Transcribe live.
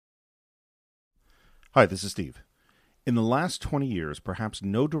Hi, this is Steve. In the last 20 years, perhaps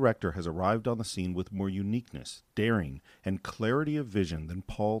no director has arrived on the scene with more uniqueness, daring, and clarity of vision than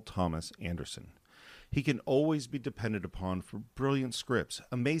Paul Thomas Anderson. He can always be depended upon for brilliant scripts,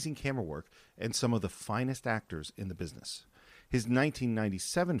 amazing camera work, and some of the finest actors in the business. His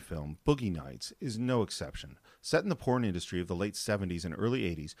 1997 film, Boogie Nights, is no exception. Set in the porn industry of the late 70s and early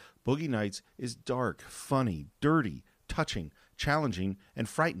 80s, Boogie Nights is dark, funny, dirty, touching, challenging, and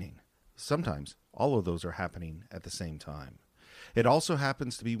frightening. Sometimes all of those are happening at the same time. It also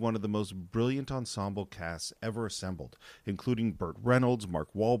happens to be one of the most brilliant ensemble casts ever assembled, including Burt Reynolds, Mark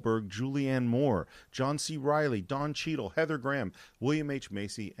Wahlberg, Julianne Moore, John C. Reilly, Don Cheadle, Heather Graham, William H.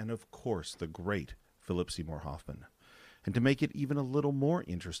 Macy, and of course the great Philip Seymour Hoffman. And to make it even a little more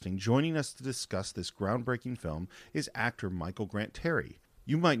interesting, joining us to discuss this groundbreaking film is actor Michael Grant Terry.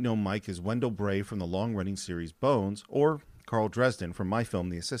 You might know Mike as Wendell Bray from the long-running series Bones, or Carl Dresden from my film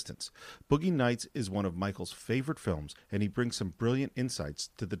The Assistants. Boogie Nights is one of Michael's favorite films, and he brings some brilliant insights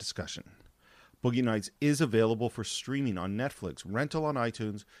to the discussion. Boogie Nights is available for streaming on Netflix, rental on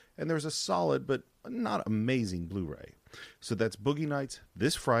iTunes, and there's a solid but not amazing Blu-ray. So that's Boogie Nights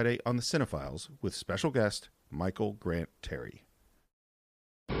this Friday on the Cinephiles with special guest Michael Grant Terry.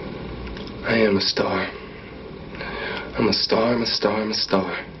 I am a star. I'm a star, I'm a star, I'm a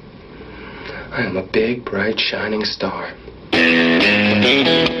star. I am a big, bright, shining star.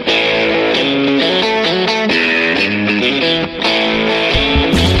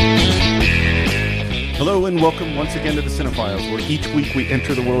 Hello and welcome once again to the Cinephiles, where each week we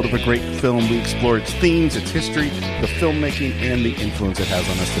enter the world of a great film. We explore its themes, its history, the filmmaking, and the influence it has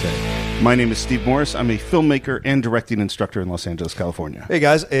on us today. My name is Steve Morris. I'm a filmmaker and directing instructor in Los Angeles, California. Hey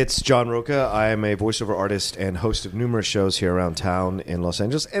guys, it's John Roca. I am a voiceover artist and host of numerous shows here around town in Los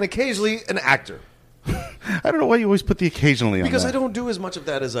Angeles, and occasionally an actor. I don't know why you always put the occasionally on Because that. I don't do as much of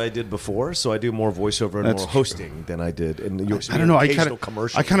that as I did before, so I do more voiceover and That's more hosting than I did. And I don't know. I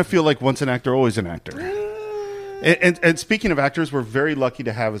commercial. kind of feel like once an actor, always an actor. And speaking of actors, we're very lucky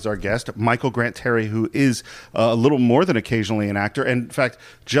to have as our guest Michael Grant Terry, who is a little more than occasionally an actor, and in fact,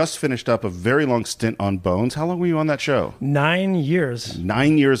 just finished up a very long stint on Bones. How long were you on that show? 9 years.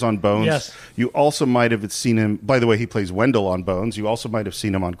 9 years on Bones. Yes. You also might have seen him, by the way, he plays Wendell on Bones. You also might have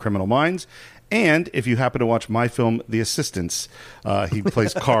seen him on Criminal Minds. And if you happen to watch my film, The Assistants, he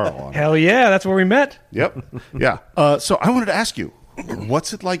plays Carl on it. Hell yeah, that's where we met. Yep. Yeah. So I wanted to ask you,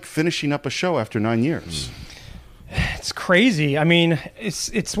 what's it like finishing up a show after 9 years? It's crazy. I mean,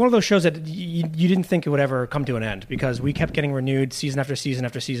 it's one of those shows that you didn't think it would ever come to an end, because we kept getting renewed season after season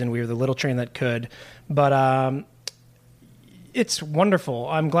after season. We were the little train that could. But it's wonderful.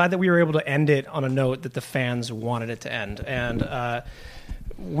 I'm glad that we were able to end it on a note that the fans wanted it to end. And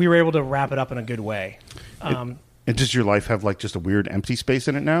we were able to wrap it up in a good way. And does your life have like just a weird empty space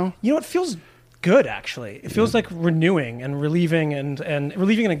in it now? You know, it feels good, actually. It feels like renewing and relieving, and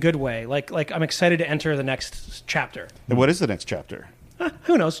relieving in a good way. Like I'm excited to enter the next chapter. And what is the next chapter?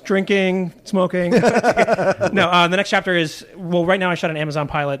 Who knows? Drinking, smoking. No, the next chapter is, well, right now I shot an Amazon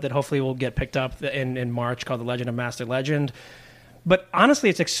pilot that hopefully will get picked up in March, called The Legend of Master Legend. But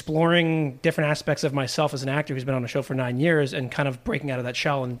honestly, it's exploring different aspects of myself as an actor who's been on a show for 9 years and kind of breaking out of that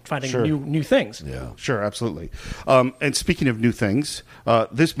shell and finding new things. Yeah, sure, absolutely. And speaking of new things,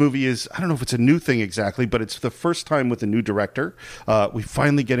 this movie is, I don't know if it's a new thing exactly, but it's the first time with a new director. We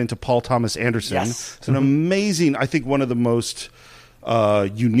finally get into Paul Thomas Anderson. Yes. It's an amazing, I think one of the most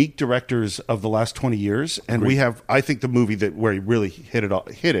unique directors of the last 20 years. And we have, I think, the movie where he really hit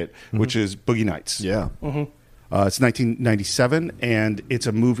it, which is Boogie Nights. Yeah. Mm-hmm. It's 1997, and it's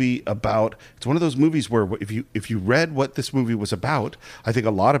a movie about. It's one of those movies where if you read what this movie was about, I think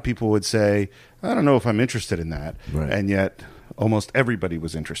a lot of people would say, "I don't know if I'm interested in that," Right. And yet almost everybody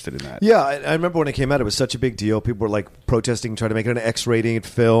was interested in that. Yeah, I remember when it came out, it was such a big deal. People were like protesting, trying to make it an X-rated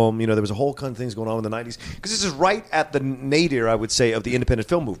film. You know, there was a whole kind of things going on in the 90s. Because this is right at the nadir, I would say, of the independent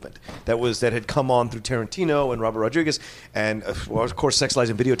film movement that had come on through Tarantino and Robert Rodriguez. And, well, of course, Sex, Lies,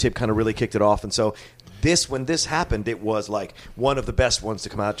 and Videotape kind of really kicked it off. And so when this happened, it was like one of the best ones to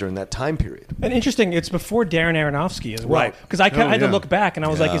come out during that time period. And interesting, it's before Darren Aronofsky as well. Right. Because I had to yeah. look back, and I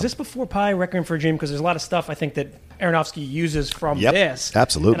was like, is this before Pi, Requiem for a Dream? Because there's a lot of stuff I think that Aronofsky uses from this.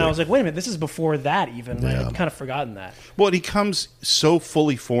 Absolutely. And I was like, wait a minute, this is before that even. Yeah. I had kind of forgotten that. Well, he comes so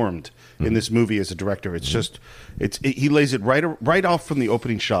fully formed in this movie as a director. It's just, he lays it right off from the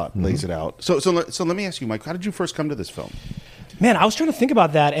opening shot, lays it out. So let me ask you, Mike, how did you first come to this film? Man, I was trying to think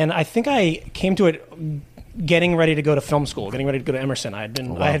about that, and I think I came to it getting ready to go to film school, getting ready to go to Emerson. I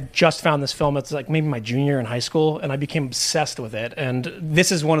had just found this film. It's like maybe my junior in high school, and I became obsessed with it. And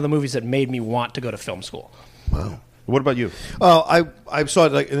this is one of the movies that made me want to go to film school. Wow. What about you? I saw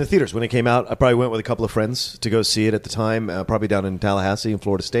it like in the theaters when it came out. I probably went with a couple of friends to go see it at the time, probably down in Tallahassee in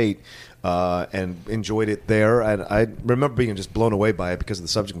Florida State, and enjoyed it there. And I remember being just blown away by it because of the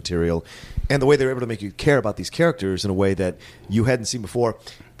subject material and the way they were able to make you care about these characters in a way that you hadn't seen before.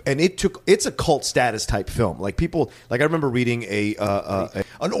 And it's a cult status type film. Like people, like I remember reading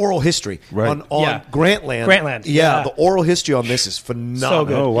an oral history on Grantland. Grantland. Yeah, the oral history on this is phenomenal. So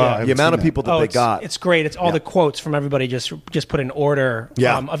good. Oh, wow. The amount of people that they got. It's great. It's all the quotes from everybody just put in order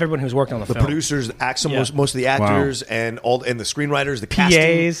of everyone who's working on the film. The producers, most of the actors, and the screenwriters, the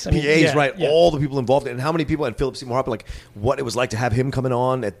PAs, casting, all the people involved, and how many people, and Philip Seymour Hoffman, like what it was like to have him coming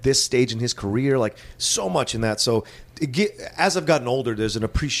on at this stage in his career, like so much in that. So as I've gotten older, there's an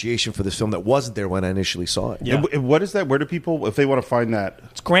appreciation for this film that wasn't there when I initially saw it. Yeah. And what is that? Where do people, if they want to find that?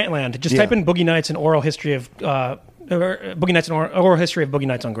 It's Grantland. Just type in Boogie Nights and oral history of Boogie Nights and oral history of Boogie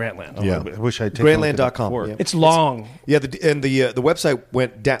Nights on Grantland. I wish I'd taken Grantland.com. Yeah. It's long. The website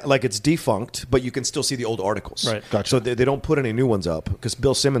went down, like it's defunct, but you can still see the old articles. Right. Gotcha. So they don't put any new ones up because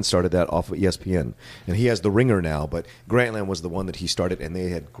Bill Simmons started that off of ESPN, and he has The Ringer now. But Grantland was the one that he started, and they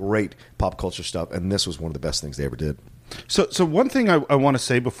had great pop culture stuff, and this was one of the best things they ever did. So one thing I want to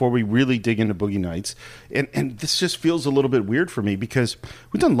say before we really dig into Boogie Nights, and this just feels a little bit weird for me because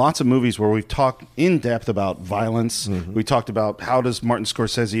we've done lots of movies where we've talked in depth about violence. Mm-hmm. We talked about how does Martin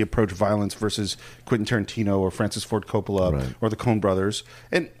Scorsese approach violence versus Quentin Tarantino or Francis Ford Coppola or the Coen brothers.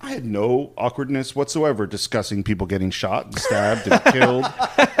 And I had no awkwardness whatsoever discussing people getting shot and stabbed and killed.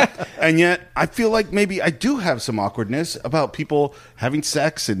 And yet I feel like maybe I do have some awkwardness about people having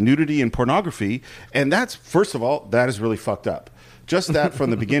sex and nudity and pornography. And that's, first of all, that is really fucked up. Just that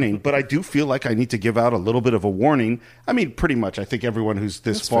from the beginning. But I do feel like I need to give out a little bit of a warning. I mean, pretty much, I think everyone who's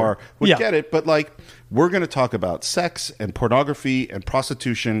this far would get it. But like, we're going to talk about sex and pornography and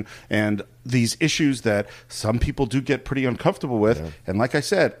prostitution and these issues that some people do get pretty uncomfortable with. Yeah. And like I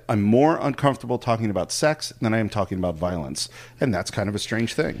said, I'm more uncomfortable talking about sex than I am talking about violence. And that's kind of a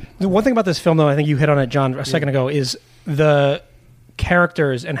strange thing. The one thing about this film, though, I think you hit on it, John, a second ago, is the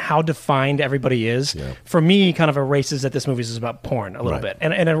characters and how defined everybody is, for me, kind of erases that this movie is about porn a little bit.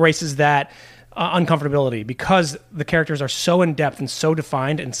 And erases that uncomfortability because the characters are so in-depth and so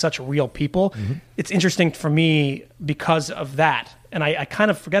defined and such real people. Mm-hmm. It's interesting for me because of that. And I kind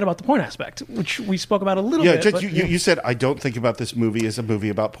of forget about the porn aspect, which we spoke about a little bit. Yeah, you said, I don't think about this movie as a movie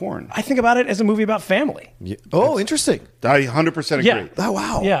about porn. I think about it as a movie about family. Yeah. Oh, interesting. I 100% agree. Yeah. Oh,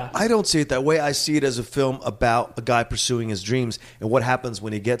 wow. Yeah. I don't see it that way. I see it as a film about a guy pursuing his dreams and what happens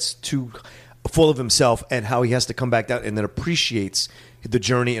when he gets too full of himself and how he has to come back down and then appreciates the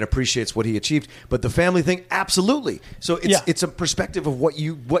journey and appreciates what he achieved. But the family thing, absolutely. So it's a perspective of what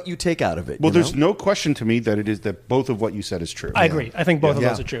you take out of it. Well, there's no question to me that it is that both of what you said is true. I agree. I think both of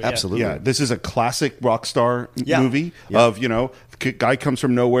those are true. Absolutely. Yeah, this is a classic rock star movie of, guy comes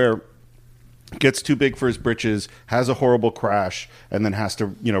from nowhere, gets too big for his britches, has a horrible crash, and then has to,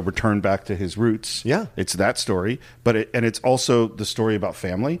 return back to his roots. Yeah. It's that story, but it's also the story about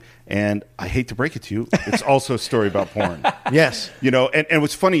family, and I hate to break it to you, it's also a story about porn. Yes. And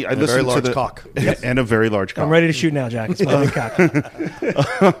what's funny, I listened to the... cock. And a very large cock. I'm ready to shoot now, Jack. It's my big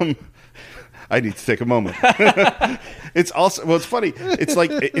cock. I need to take a moment. It's also, it's funny. It's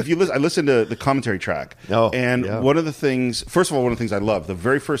like, if you listen, I listened to the commentary track. One of the things, first of all, one of the things I love, the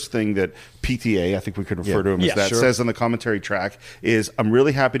very first thing that PTA, I think we could refer to him as that, says on the commentary track is, I'm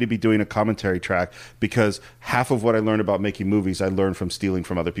really happy to be doing a commentary track because half of what I learned about making movies, I learned from stealing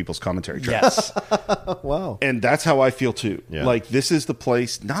from other people's commentary tracks. Yes. Wow. And that's how I feel too. Yeah. Like, this is the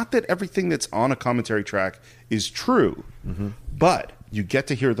place, not that everything that's on a commentary track is true, but you get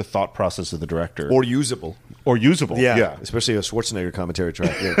to hear the thought process of the director. Or usable. Yeah. Especially a Schwarzenegger commentary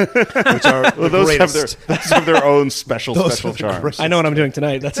track. Which are those have their own special charms. I know what I'm doing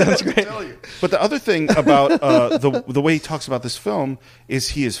tonight. That sounds great. But the other thing about the way he talks about this film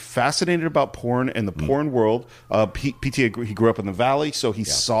is he is fascinated about porn and the porn world. PTA, he grew up in the Valley, so he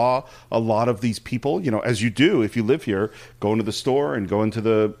saw a lot of these people, as you do if you live here, going to the store and going to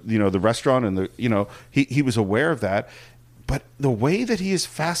the, the restaurant and he was aware of that. But the way that he is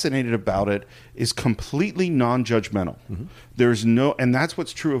fascinated about it is completely non-judgmental. Mm-hmm. There's no, and that's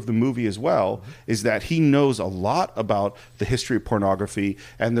what's true of the movie as well, is that he knows a lot about the history of pornography,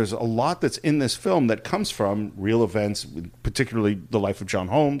 and there's a lot that's in this film that comes from real events, particularly the life of John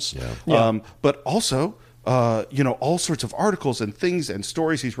Holmes, but also all sorts of articles and things and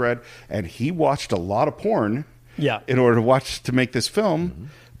stories he's read, and he watched a lot of porn in order to make this film. Mm-hmm.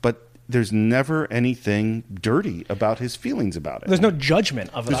 There's never anything dirty about his feelings about it. There's no judgment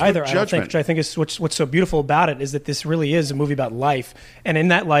of it either. I don't think, which I think is what's so beautiful about it is that this really is a movie about life, and in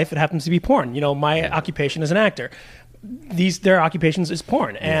that life, it happens to be porn. My occupation is an actor, their occupations is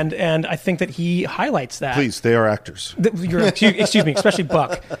porn, and I think that he highlights that. Please, they are actors. Excuse me, especially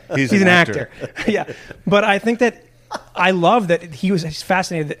Buck. He's an actor. Yeah, but I think that I love that he's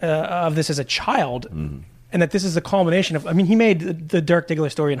fascinated of this as a child, and that this is the culmination of. I mean, he made the Dirk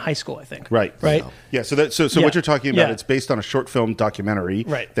Diggler story in high school, I think. Right. Yeah. So what you're talking about, it's based on a short film documentary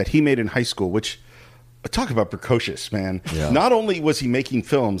that he made in high school, which. Talk about precocious, man. Yeah. Not only was he making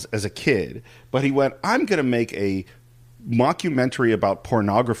films as a kid, but he went, I'm going to make a mockumentary about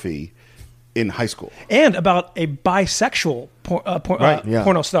pornography in high school. And about a bisexual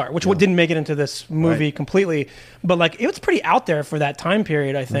porno star, which didn't make it into this movie completely. But like, it was pretty out there for that time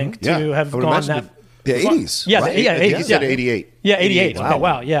period, I think, to have gone that... The 80s. Yeah, right? Yeah, 80s. He said 88. Yeah, 88. Wow. Oh,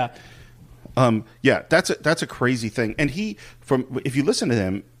 wow, yeah. Yeah, that's a crazy thing. And if you listen to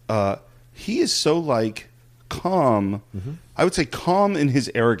him... he is so like calm. I would say calm in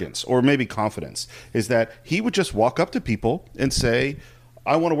his arrogance or maybe confidence is that he would just walk up to people and say,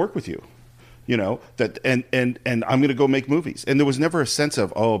 I want to work with you. You know, that and I'm going to go make movies. And there was never a sense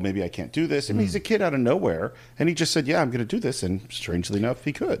of, oh, maybe I can't do this. I mean, he's a kid out of nowhere. And he just said, yeah, I'm going to do this. And strangely enough,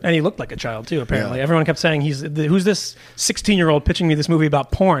 he could. And he looked like a child, too, apparently. Yeah. Everyone kept saying, who's this 16-year-old pitching me this movie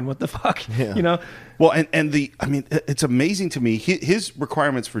about porn? What the fuck? Yeah. You know? Well, it's amazing to me. His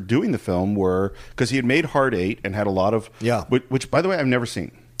requirements for doing the film were, because he had made Hard 8 and had a lot of, which, by the way, I've never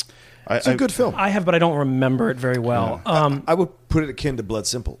seen. It's a good film. I have, but I don't remember it very well. Yeah. I would put it akin to Blood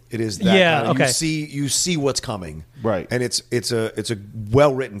Simple. It is that kind of, you see what's coming, right? And it's a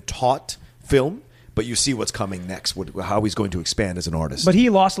well written, taut film, but you see what's coming next, how he's going to expand as an artist. But he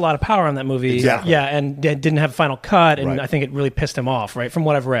lost a lot of power on that movie, and didn't have a final cut, and I think it really pissed him off, right? From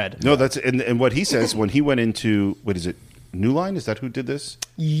what I've read. No, that's and what he says when he went into what is it? New Line? Is that who did this?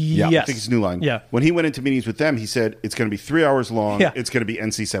 Yeah. I think it's New Line. Yeah. When he went into meetings with them, he said it's going to be 3 hours long. Yeah. It's going to be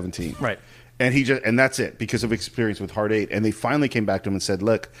NC-17. Right. And that's it because of experience with Hard 8. And they finally came back to him and said,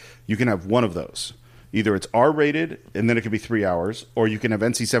 look, you can have one of those. Either it's R-rated and then it could be 3 hours, or you can have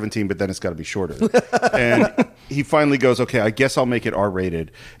NC-17, but then it's got to be shorter. And he finally goes, okay, I guess I'll make it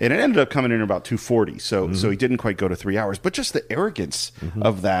R-rated. And it ended up coming in about 240. So he didn't quite go to 3 hours. But just the arrogance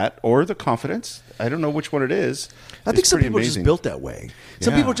of that, or the confidence, I don't know which one it is. I think some people are just built that way.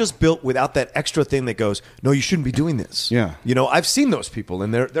 Some people are just built without that extra thing that goes, no, you shouldn't be doing this. Yeah. You know, I've seen those people,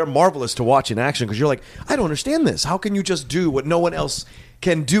 and they're marvelous to watch in action because you're like, I don't understand this. How can you just do what no one else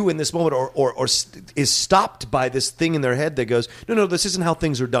can do in this moment, or is stopped by this thing in their head that goes, no, this isn't how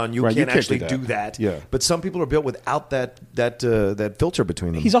things are done. You can't actually do that. Yeah. But some people are built without that filter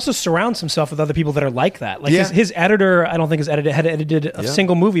between them. He's also surrounds himself with other people that are like that. Like his editor, I don't think had edited a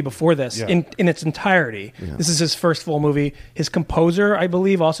single movie before this in its entirety. Yeah. This is his first full movie. His composer, I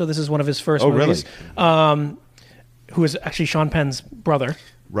believe, also this is one of his first movies. Really? Who is actually Sean Penn's brother.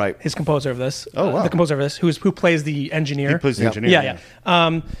 Right, his composer of this. Oh, wow. The composer of this, who plays the engineer. He plays the engineer.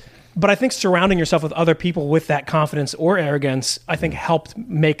 Yeah. But I think surrounding yourself with other people with that confidence or arrogance, I think, helped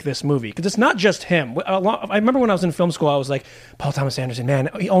make this movie. Because it's not just him. I remember when I was in film school, I was like, Paul Thomas Anderson, man,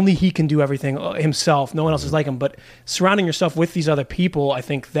 only he can do everything himself. No one else is like him. But surrounding yourself with these other people, I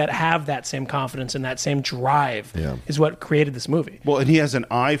think, that have that same confidence and that same drive is what created this movie. Well, and he has an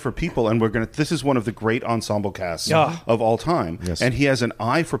eye for people, and this is one of the great ensemble casts of all time. Yes. And he has an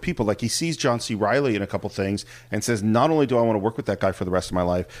eye for people. Like, he sees John C. Reilly in a couple things and says, not only do I want to work with that guy for the rest of my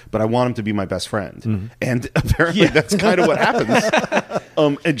life, but I want him to be my best friend. And apparently that's kind of what happens.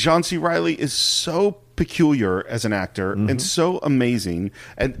 And John C. Reilly is so peculiar as an actor and so amazing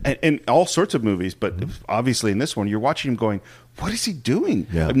and in all sorts of movies, but obviously in this one, you're watching him going, what is he doing?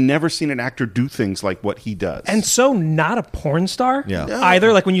 Yeah. I've never seen an actor do things like what he does. And so not a porn star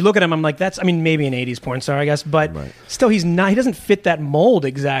either. Like, when you look at him, I'm like, maybe an 80s porn star, I guess, but still he doesn't fit that mold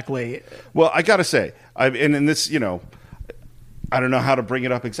exactly. Well, I gotta say, and in this, I don't know how to bring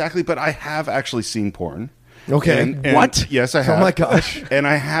it up exactly, but I have actually seen porn. Okay. And what? Yes, I have. Oh, my gosh. And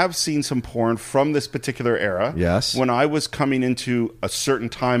I have seen some porn from this particular era. Yes. When I was coming into a certain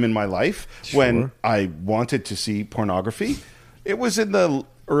time in my life when I wanted to see pornography. It was in the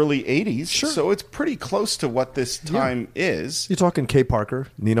early 80s, so it's pretty close to what this time is. You're talking Kay Parker,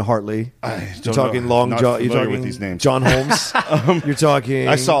 Nina Hartley. You're talking Long John. You're talking with these names. John Holmes. You're talking.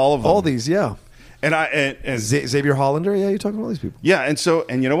 I saw all of them. All these, yeah. And Xavier Hollander, you're talking about all these people. Yeah,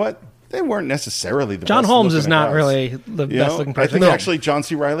 and you know what? They weren't necessarily the John best. Holmes is not really the best looking person. I think actually John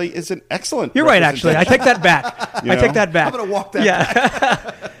C. Reilly is an excellent. You're right, actually. I take that back. I take that back. I'm going to walk that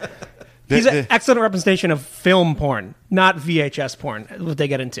back. He's an excellent representation of film porn, not VHS porn, what they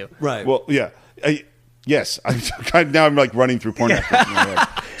get into. Right. Well, yeah. Yes. Now I'm like running through porn.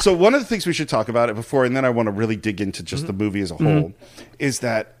 So one of the things we should talk about it before, and then I want to really dig into just the movie as a whole, is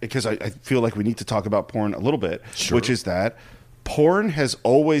that because I feel like we need to talk about porn a little bit, which is that porn has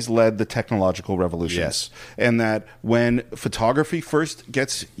always led the technological revolutions. Yes. And that when photography first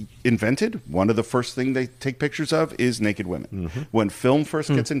gets invented, one of the first things they take pictures of is naked women. When film first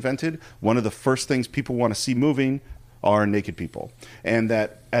gets invented, one of the first things people want to see moving are naked people. And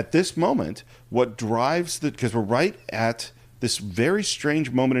that at this moment, what drives because we're right at this very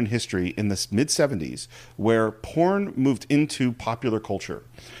strange moment in history in the mid-70s where porn moved into popular culture.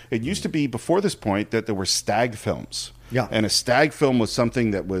 It used to be, before this point, that there were stag films. Yeah. And a stag film was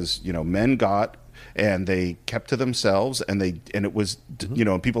something that was, men got and they kept to themselves, and it was,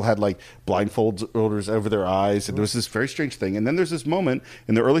 and people had like blindfolds over their eyes, and there was this very strange thing. And then there's this moment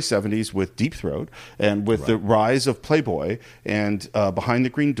in the early 70s with Deep Throat and with the rise of Playboy and Behind the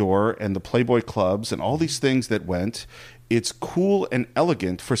Green Door and the Playboy clubs and all these things that went. It's cool and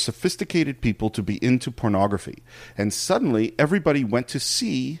elegant for sophisticated people to be into pornography. And suddenly everybody went to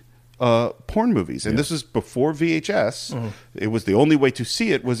see porn movies. And this was before VHS. It was the only way to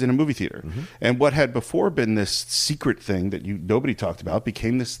see it was in a movie theater. And what had before been this secret thing that nobody talked about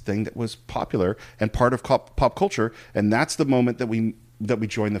became this thing that was popular and part of pop culture. And that's the moment that we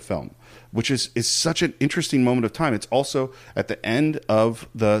joined the film, which is such an interesting moment of time. It's also at the end of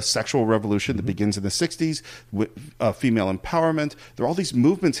the sexual revolution that begins in the 60s with female empowerment. There are all these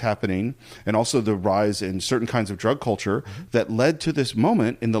movements happening, and also the rise in certain kinds of drug culture that led to this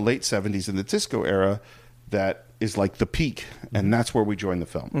moment in the late 70s in the disco era that is like the peak, and that's where we joined the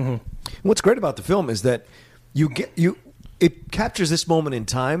film. What's great about the film is that it captures this moment in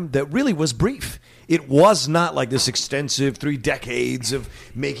time that really was brief. It was not like this extensive 3 decades of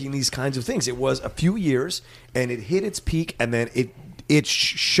making these kinds of things. It was a few years, and it hit its peak, and then it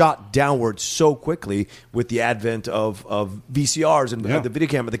shot downward so quickly with the advent of VCRs and the video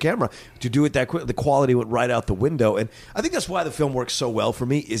camera, the camera. To do it that quick, the quality went right out the window. And I think that's why the film works so well for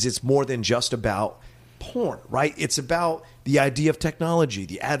me, is it's more than just about porn, right? It's about the idea of technology,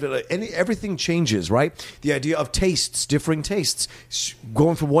 the advent, everything changes, right? The idea of tastes, differing tastes,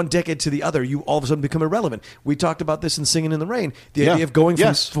 going from one decade to the other, you all of a sudden become irrelevant. We talked about this in Singing in the Rain. The idea of going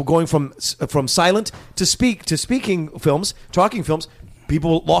from silent to speaking films, talking films.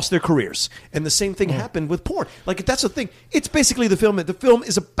 People lost their careers, and the same thing happened with porn. Like, that's the thing. It's basically the film. The film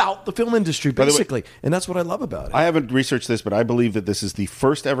is about the film industry, basically, and that's what I love about it. I haven't researched this, but I believe that this is the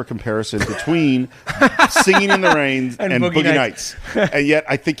first ever comparison between Singing in the Rain and Boogie Nights. And yet,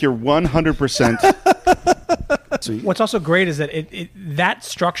 I think you're 100%. What's also great is that that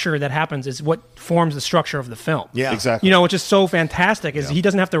structure that happens is what forms the structure of the film. Yeah, exactly. Which is so fantastic is he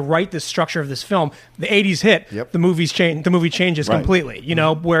doesn't have to write this structure of this film. The 80s hit, the movie changes completely.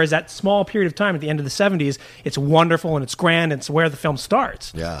 Whereas that small period of time at the end of the 70s, it's wonderful and it's grand, and it's where the film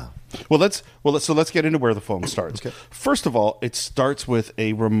starts. Yeah. So let's get into where the film starts. Okay. First of all, it starts with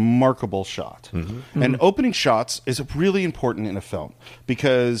a remarkable shot. And opening shots is really important in a film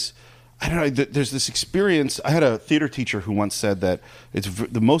because, I don't know, there's this experience. I had a theater teacher who once said that it's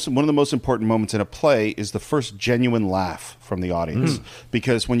one of the most important moments in a play is the first genuine laugh from the audience.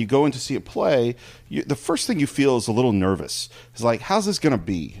 Because when you go in to see a play, the first thing you feel is a little nervous. It's like, how's this going to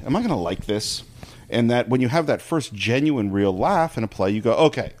be? Am I going to like this? And that when you have that first genuine real laugh in a play, you go,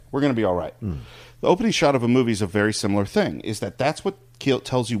 okay, we're going to be all right. The opening shot of a movie is a very similar thing, is that's what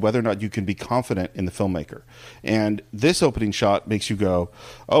tells you whether or not you can be confident in the filmmaker. And this opening shot makes you go,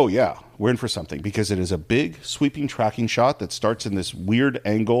 oh yeah, we're in for something, because it is a big sweeping tracking shot that starts in this weird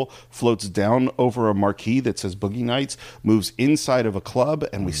angle, floats down over a marquee that says Boogie Nights, moves inside of a club,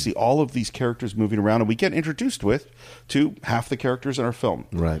 and we see all of these characters moving around, and we get introduced to half the characters in our film.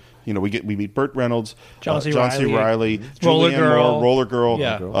 Right. We meet Burt Reynolds, John C. Reilly, Roller Julianne Girl. Moore, Roller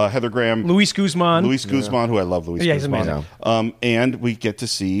Girl, Heather Graham, Luis Guzman, who I love. Luis he's Guzman. amazing. And we get to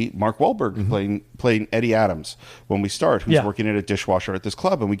see Mark Wahlberg playing Eddie Adams when we start, who's working at a dishwasher at this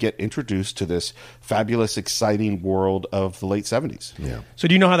club, and we get introduced to this fabulous, exciting world of the late 70s. Yeah. So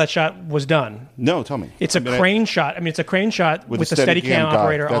do you know how that shot was done? No, tell me. It's a crane shot. It's a crane shot with the Steadicam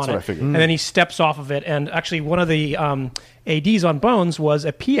operator That's on what it. I figured. And then he steps off of it. And actually, one of the ADs on Bones was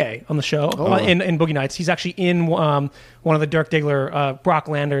a PA on the show in Boogie Nights. He's actually in one of the Dirk Diggler, Brock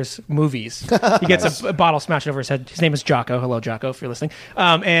Landers movies. He gets a bottle smashed over his head. His name is Jocko. Hello, Jocko, if you're listening.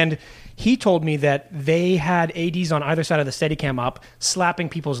 And he told me that they had ADs on either side of the Steadicam up slapping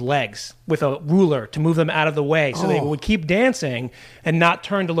people's legs with a ruler to move them out of the way. So they would keep dancing and not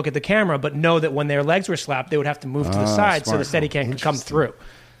turn to look at the camera, but know that when their legs were slapped, they would have to move to the side so the Steadicam could come through.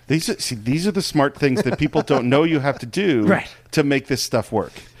 These are the smart things that people don't know you have to do to make this stuff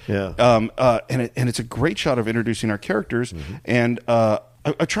work. Yeah. And it's a great shot of introducing our characters. And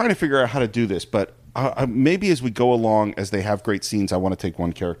I'm trying to figure out how to do this, but maybe as we go along, as they have great scenes, I want to take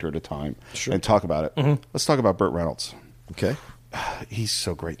one character at a time and talk about it. Mm-hmm. Let's talk about Burt Reynolds. Okay. He's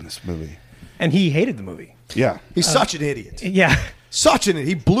so great in this movie. And he hated the movie. Yeah. He's such an idiot. Yeah. Such an idiot.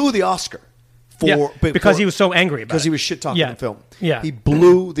 He blew the Oscar. Because he was so angry about it. Because he was shit-talking the film. Yeah. He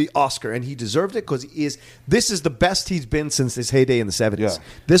blew the Oscar, and he deserved it because this is the best he's been since his heyday in the 70s. Yeah.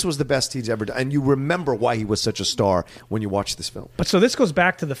 This was the best he's ever done. And you remember why he was such a star when you watch this film. But so this goes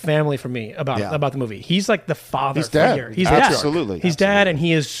back to the family for me about the movie. He's like the father He's dad. figure. He's Absolutely. dad. He's dad, and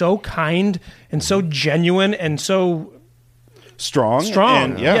he is so kind and so genuine and so strong.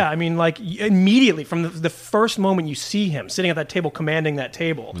 And, yeah. I mean, like immediately from the first moment you see him sitting at that table, commanding that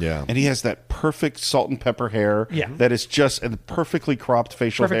table. Yeah. And he has that perfect salt and pepper hair. Yeah. That is just a perfectly cropped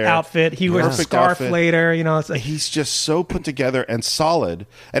facial Perfect hair. outfit. He wears a Perfect scarf outfit. later. You know, it's like He's just so put together and solid.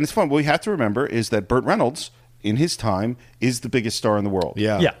 And it's fun. What we have to remember is that Burt Reynolds, in his time, is the biggest star in the world.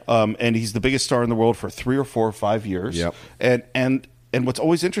 Yeah. And he's the biggest star in the world for 3 or 4 or 5 years. Yep. And what's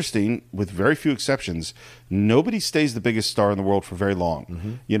always interesting, with very few exceptions, nobody stays the biggest star in the world for very long.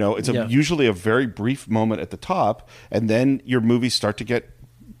 Mm-hmm. You know, it's usually a very brief moment at the top, and then your movies start to get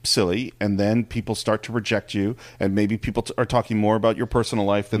silly, and then people start to reject you, and maybe people are talking more about your personal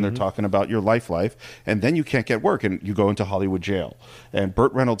life than they're talking about your life, and then you can't get work, and you go into Hollywood jail. And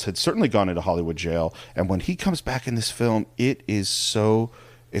Burt Reynolds had certainly gone into Hollywood jail, and when he comes back in this film,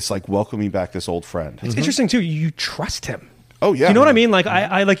 it's like welcoming back this old friend. it's interesting too. You trust him. Oh yeah, You know what I mean? Like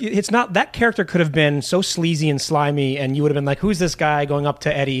I like it's not that character could have been so sleazy and slimy, and you would have been like, "Who's this guy?" Going up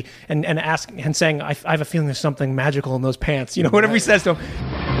to Eddie and asking and saying, I have a feeling there's something magical in those pants." You know, whatever he says to him.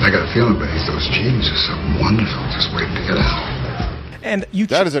 I got a feeling, Bass, those jeans are so wonderful, just waiting to get out. And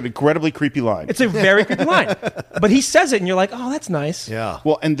that is an incredibly creepy line. It's a very creepy line, but he says it, and you're like, "Oh, that's nice." Yeah.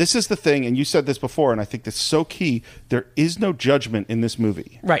 Well, and this is the thing, and you said this before, and I think that's so key. There is no judgment in this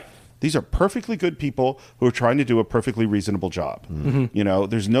movie. Right. These are perfectly good people who are trying to do a perfectly reasonable job. Mm-hmm. You know,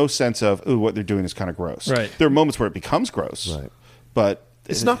 there's no sense of, ooh, what they're doing is kind of gross. Right. There are moments where it becomes gross. Right. But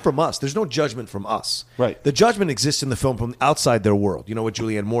It's not from us. There's no judgment from us. Right. The judgment exists in the film from outside their world. You know what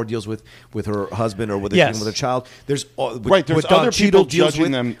Julianne Moore deals with her husband or with Yes. with her child. There's there's Don other Cheadle people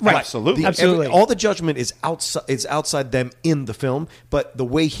judging them. Right. Absolutely. Absolutely. All the judgment is outside them in the film, but the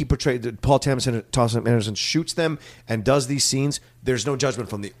way he portrayed Paul Thomas Anderson shoots them and does these scenes, there's no judgment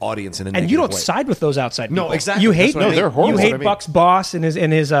from the audience in a And negative you don't way. side with those outside people. No, exactly. You That's hate what I mean. they're horrible. You That's hate what I mean. Buck's boss in his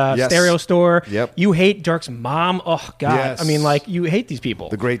Yes. stereo store. Yep. You hate Dirk's mom. Oh God. Yes. I mean, like you hate these people.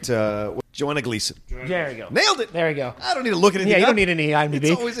 The great Joanna Gleason. There you go. Nailed it. There you go. I don't need to look at anything. Yeah, you up. don't need any IMDb.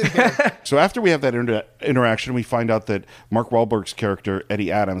 It's always in here. So after we have that interaction, we find out that Mark Wahlberg's character,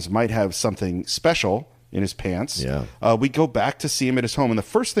 Eddie Adams, might have something special in his pants. Yeah. We go back to see him at his home, and the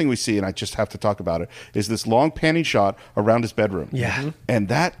first thing we see, and I just have to talk about it, is this long panning shot around his bedroom. Yeah. Mhm. And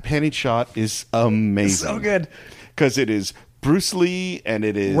that panning shot is amazing. So good. Because it is Bruce Lee, and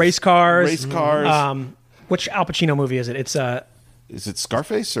it is Race cars. Race cars. Which Al Pacino movie is it? It's Is it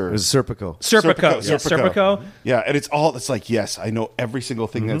Scarface or It was Serpico. Serpico. Yes, Serpico. Yeah, and it's like, yes, I know every single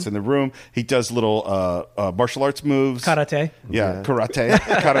thing that's in the room. He does little martial arts moves. Karate. Yeah,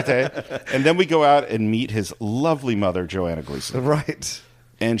 karate. And then we go out and meet his lovely mother, Joanna Gleason. Right.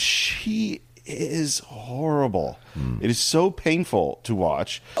 And she is horrible. It is so painful to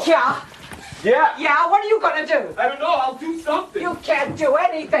watch. Yeah? Yeah, Yeah, what are you gonna do? I don't know. I'll do something. You can't do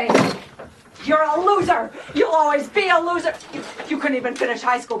anything. You're a loser. You'll always be a loser. You couldn't even finish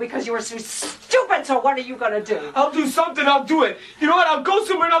high school because you were so stupid, so what are you gonna do? I'll do something. I'll do it. You know what? I'll go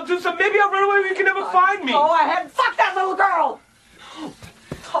somewhere and I'll do something. Maybe I'll run away. You can never find me. Go ahead, fuck that little girl!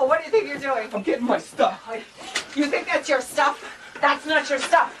 Oh, what do you think you're doing? I'm getting my stuff. You think that's your stuff? That's not your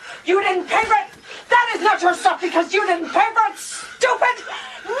stuff. You didn't pay for it. That is not your stuff because you didn't pay for it, stupid!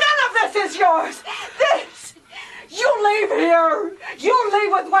 None of this is yours! This! You leave here! You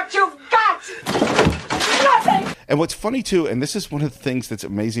leave with what you've got! Nothing! And what's funny too, and this is one of the things that's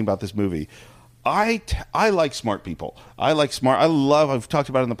amazing about this movie, I like smart people. I've talked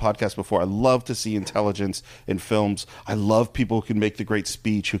about it in the podcast before. I love to see intelligence in films. I love people who can make the great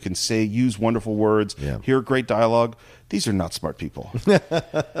speech, who can use wonderful words, hear great dialogue. These are not smart people.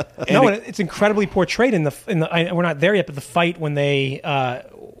 It's incredibly portrayed in the. We're not there yet, but the fight when they.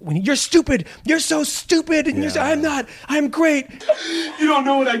 When you're stupid, you're so stupid, and you're. I'm not. I'm great. You don't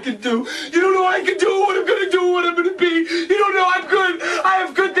know what I can do. You don't know what I can do, what I'm going to do, what I'm going to be. You don't know I'm good. I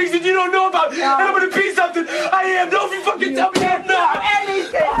have good things that you don't know about. And I'm going to be something. I am. Don't you fucking tell me I'm not.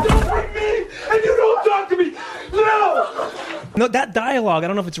 Anything! Don't like me, and you don't talk to me. No! No, that dialogue. I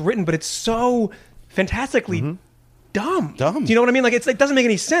don't know if it's written, but it's so fantastically dumb. Dumb. Do you know what I mean? Like, it doesn't make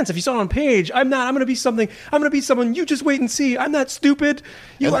any sense. If you saw it on page, I'm going to be something. I'm going to be someone. You just wait and see. I'm not stupid.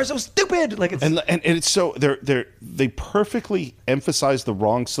 You are so stupid. Like, it's... And it's so they perfectly emphasize the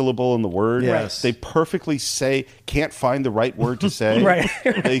wrong syllable in the word. Yes. They perfectly can't find the right word to say. Right.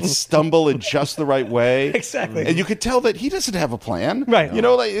 They stumble in just the right way. Exactly. And you could tell that he doesn't have a plan. Right. You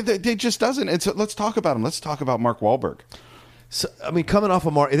know, like, they just doesn't. And so let's talk about him. Let's talk about Mark Wahlberg. So, I mean, coming off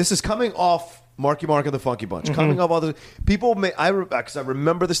of this is coming off Marky Mark and the Funky Bunch. Coming off other people, because I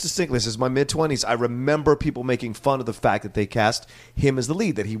remember this distinctly. This is my mid-20s. I remember people making fun of the fact that they cast him as the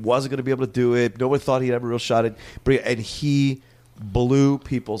lead, that he wasn't going to be able to do it. Nobody thought he'd have a real shot at, and he blew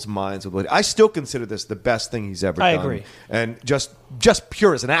people's minds with what I still consider this the best thing he's ever done. I agree. And just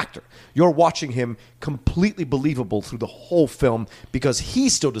pure as an actor. You're watching him completely believable through the whole film because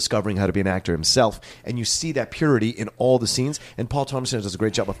he's still discovering how to be an actor himself. And you see that purity in all the scenes. And Paul Thomas Anderson does a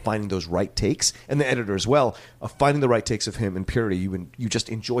great job of finding those right takes, and the editor as well, of finding the right takes of him in purity. You just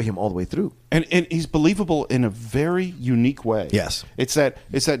enjoy him all the way through. And he's believable in a very unique way. Yes. It's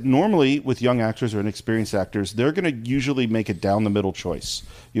that normally with young actors or inexperienced actors, they're going to usually make a down the middle choice.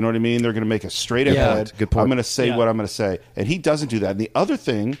 You know what I mean? They're going to make a straight ahead. Good point. I'm going to say what I'm going to say. And he doesn't do that. And the other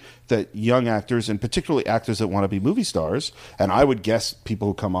thing that young actors, and particularly actors that want to be movie stars, and I would guess people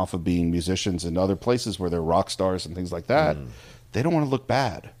who come off of being musicians in other places where they're rock stars and things like that, they don't want to look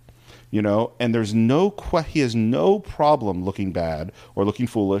bad. You know, and he has no problem looking bad or looking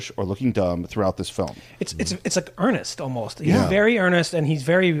foolish or looking dumb throughout this film. It's like earnest almost. He's very earnest, and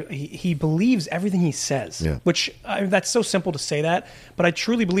he believes everything he says. Yeah. Which that's so simple to say that, but I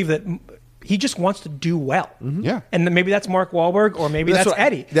truly believe that he just wants to do well. Yeah, and then maybe that's Mark Wahlberg, or maybe that's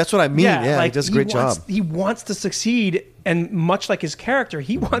Eddie. That's what I mean. Yeah, he does a great job. He wants to succeed, and much like his character,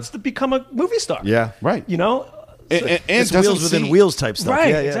 he wants to become a movie star. Yeah, right. You know. And it's wheels within wheels type stuff. Right,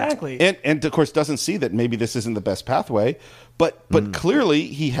 yeah. exactly. And of course doesn't see that maybe this isn't the best pathway, but clearly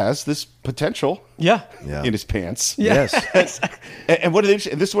he has this potential in his pants. Yeah. Yes. And this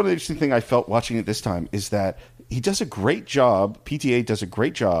is one of the interesting things I felt watching it this time is that he does a great job, PTA does a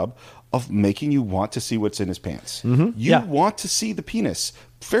great job of making you want to see what's in his pants. You want to see the penis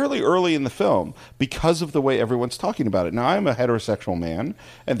fairly early in the film because of the way everyone's talking about it. Now, I'm a heterosexual man,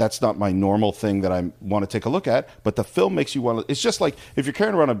 and that's not my normal thing that I want to take a look at, but the film makes you want to... It's just like if you're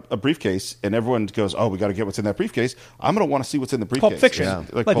carrying around a briefcase and everyone goes, oh, we got to get what's in that briefcase, I'm going to want to see what's in the briefcase. Pulp Fiction. Yeah.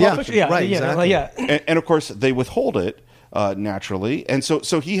 Like Pulp Fiction. Yeah, right, exactly. And of course, they withhold it naturally. And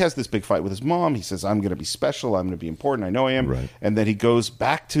so he has this big fight with his mom. He says, I'm going to be special. I'm going to be important. I know I am. Right. And then he goes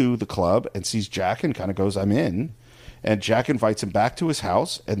back to the club and sees Jack and kind of goes, I'm in. And Jack invites him back to his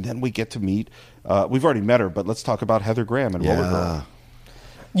house. And then we get to meet, we've already met her, but let's talk about Heather Graham and Roller Girl.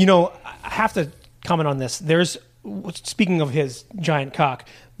 You know, I have to comment on this. Speaking of his giant cock,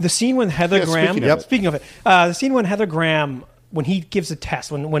 the scene when Heather Graham, the scene when Heather Graham, when he gives a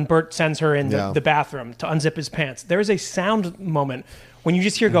test, when Bert sends her in the bathroom to unzip his pants, there is a sound moment when you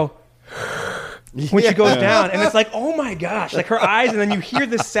just hear go when she goes down, and it's like, oh my gosh, like her eyes, and then you hear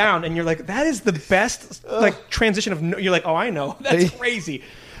this sound, and you're like, that is the best like transition of. You're like, oh, I know, that's crazy.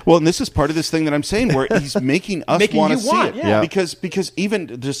 Well, and this is part of this thing that I'm saying, where he's making us want to see it, yeah. because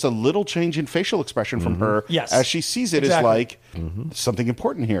even just a little change in facial expression from her as she sees it is like something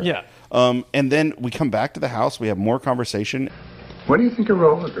important here. Yeah. And then we come back to the house, we have more conversation. What do you think of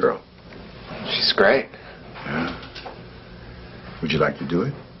Roller Girl? She's great. Yeah. Would you like to do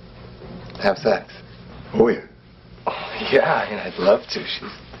it? Have sex. Oh, yeah. Oh, yeah, and I'd love to.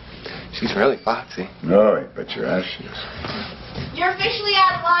 She's really foxy. No, I bet your ass she is. You're officially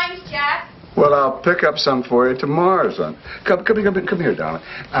out of lines, Jack. Well, I'll pick up some for you tomorrow, son. Come here, darling.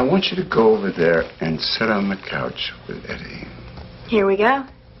 I want you to go over there and sit on the couch with Eddie. Here we go.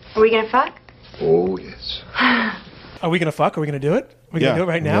 Are we gonna fuck? Oh, yes. Are we gonna fuck? Are we gonna do it? Are we gonna do it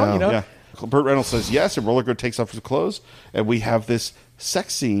right now? Yeah. You know? Yeah. Burt Reynolds says yes, and Roller Girl takes off his clothes, and we have this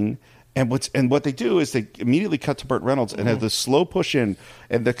sex scene. And what they do is they immediately cut to Burt Reynolds and have this slow push in,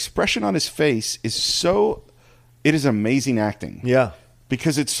 and the expression on his face is it is amazing acting. Yeah,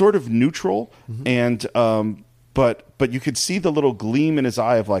 because it's sort of neutral, and but you could see the little gleam in his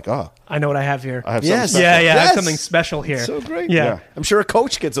eye of like, I know what I have here. I have something special. I have Yes. something special here. so great. Yeah. I'm sure a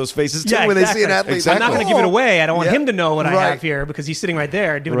coach gets those faces too Yeah, when exactly. they see an athlete. Exactly. I'm not going to give it away. I don't want Yeah. him to know what I Right. have here because he's sitting right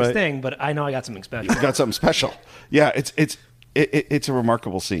there doing his Right. thing. But I know I got something special. He's got something special. Yeah, it's it's a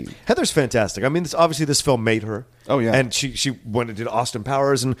remarkable scene. Heather's fantastic. I mean, obviously this film made her. Oh, yeah. And she went and did Austin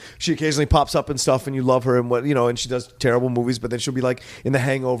Powers, and she occasionally pops up and stuff, and you love her, and and she does terrible movies, but then she'll be like in The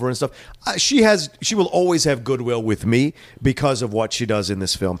Hangover and stuff. She will always have goodwill with me because of what she does in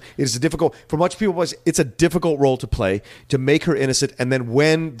this film. It is for much people, it's a difficult role to play, to make her innocent, and then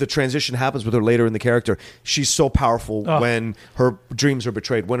when the transition happens with her later in the character, she's so powerful when her dreams are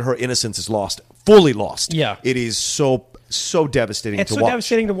betrayed, when her innocence is lost, fully lost. Yeah. It is so devastating it's to so watch.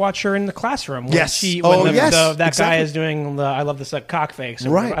 devastating to watch her in the classroom. When Yes. that guy Exactly. is doing I love this cock face.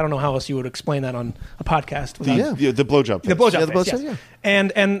 Right. I don't know how else you would explain that on a podcast. The blowjob face. The blowjob Yeah, the face, blowjob, yes. yeah.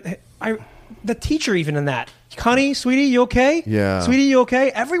 And the teacher even in that. Honey, sweetie, you okay? Yeah. Sweetie, you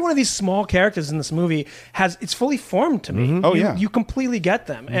okay? Every one of these small characters in this movie it's fully formed to me. Mm-hmm. Oh, yeah. You completely get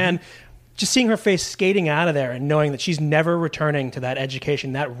them. And just seeing her face skating out of there and knowing that she's never returning to that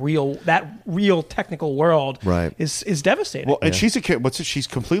education, that real technical world, Right. is devastating. Well, and she's a kid. She's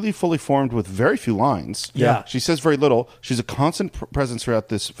completely fully formed with very few lines. Yeah. She says very little. She's a constant presence throughout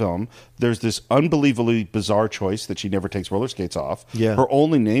this film. There's this unbelievably bizarre choice that she never takes roller skates off. Yeah. Her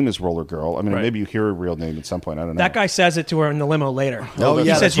only name is Roller Girl. I mean, Right. maybe you hear her real name at some point. I don't know. That guy says it to her in the limo later. Oh, he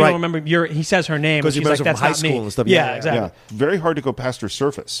yeah, says, that's "You right. don't remember He says her name, and Because he she's like, remembers her "That's from high not school me." and stuff. Yeah, Yeah, exactly. Yeah, very hard to go past her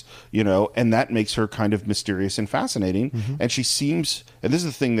surface, and that makes her kind of mysterious and fascinating. And she seems, and this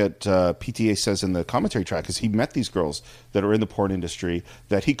is the thing that PTA says in the commentary track, is he met these girls that are in the porn industry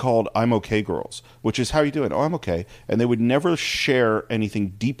that he called "I'm okay girls," which is, "How are you doing?" "Oh, I'm okay," and they would never share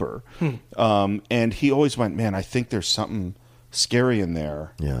anything deeper. And he always went, "Man, I think there's something scary in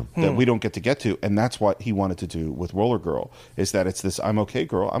there that we don't get to, and that's what he wanted to do with Roller Girl, is that it's this "I'm okay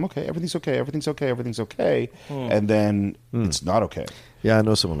girl, I'm okay, everything's okay, everything's okay, everything's okay," and then it's not okay. Yeah, I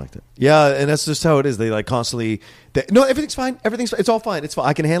know someone like that. Yeah, and that's just how it is. They like constantly. No, everything's fine. It's all fine. It's fine.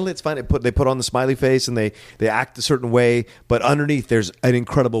 I can handle it. It's fine. They put on the smiley face and they act a certain way, but underneath there's an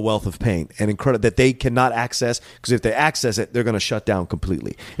incredible wealth of pain and that they cannot access, because if they access it, they're going to shut down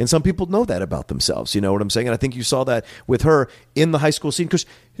completely. And some people know that about themselves. You know what I'm saying? And I think you saw that with her in the high school scene, because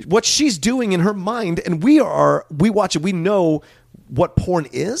what she's doing in her mind, and we watch it, we know what porn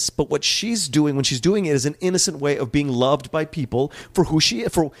is, but what she's doing when she's doing it is an innocent way of being loved by people for who she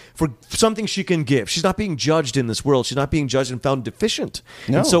is, for something she can give. She's not being judged in this world. She's not being judged and found deficient.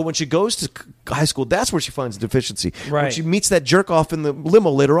 No. And so when she goes to high school, that's where she finds deficiency. When Right. she meets that jerk off in the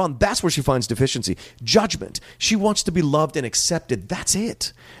limo later on, that's where she finds deficiency. Judgment. She wants to be loved and accepted. That's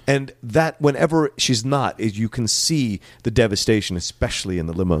it. And that whenever she's not, you can see the devastation, especially in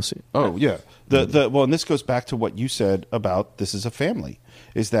the limo scene. Oh yeah. Well, and this goes back to what you said about this is a family,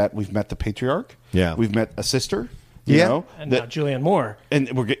 is that we've met the patriarch. Yeah. We've met a sister. Yeah. And now Julianne Moore. And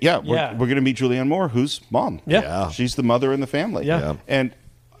we're going to meet Julianne Moore, who's mom. Yeah. She's the mother in the family. Yeah. And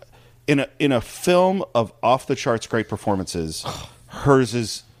in a film of off the charts great performances,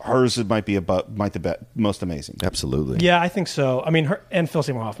 hers might be the most amazing. Absolutely. Yeah, I think so. I mean, her and Phil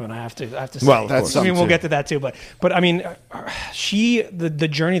Seymour Hoffman. I have to say. Well, that's I mean, we'll something, get to that too. But I mean, the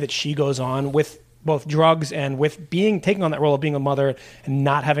journey that she goes on with both drugs and with taking on that role of being a mother and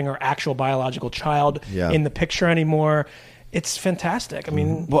not having her actual biological child in the picture anymore. It's fantastic. I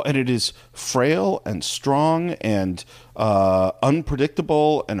mean, well, and it is frail and strong and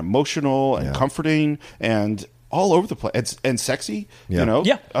unpredictable and emotional and comforting and all over the place, and sexy. You know,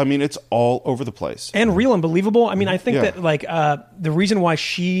 I mean, it's all over the place and real and believable. I mean, I think that like the reason why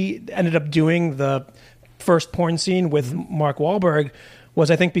she ended up doing the first porn scene with Mark Wahlberg was,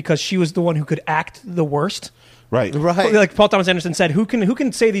 I think, because she was the one who could act the worst. Right. Like Paul Thomas Anderson said, who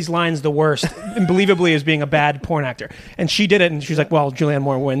can say these lines the worst and believably as being a bad porn actor? And she did it, and she's like, well, Julianne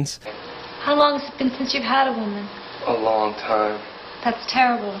Moore wins. How long has it been since you've had a woman? A long time. That's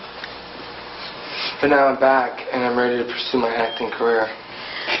terrible. But now I'm back, and I'm ready to pursue my acting career.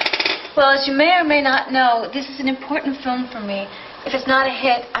 Well, as you may or may not know, this is an important film for me. If it's not a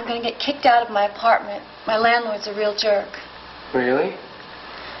hit, I'm going to get kicked out of my apartment. My landlord's a real jerk. Really?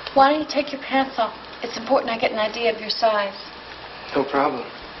 Why don't you take your pants off? It's important I get an idea of your size. No problem.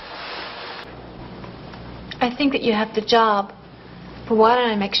 I think that you have the job, but why don't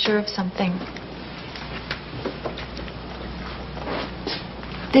I make sure of something?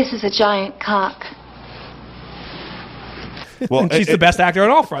 This is a giant cock. Well, and she's the best actor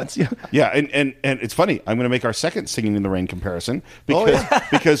on all fronts. Yeah, and it's funny. I'm going to make our second Singing in the Rain comparison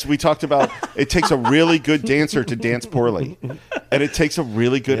because we talked about it takes a really good dancer to dance poorly, and it takes a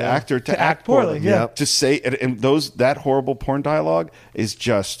really good actor to act poorly. Yeah, to say and that horrible porn dialogue is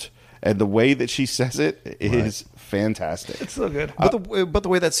just, and the way that she says it is fantastic. It's so good. But the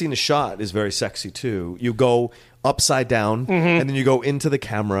way that scene is shot is very sexy too. You go upside down, and then you go into the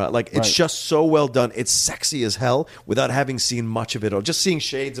camera. Like, it's just so well done. It's sexy as hell without having seen much of it, or just seeing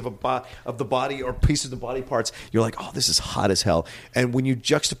shades of the body or pieces of the body parts. You're like, oh, this is hot as hell. And when you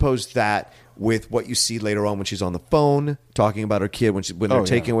juxtapose that with what you see later on when she's on the phone talking about her kid, when they're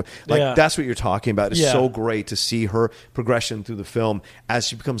taking away, that's what you're talking about. It's so great to see her progression through the film as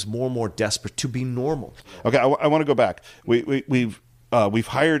she becomes more and more desperate to be normal. Okay, I want to go back. We've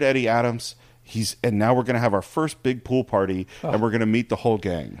hired Eddie Adams. And now we're going to have our first big pool party, and we're going to meet the whole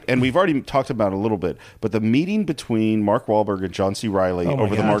gang. And we've already talked about it a little bit, but the meeting between Mark Wahlberg and John C. Reilly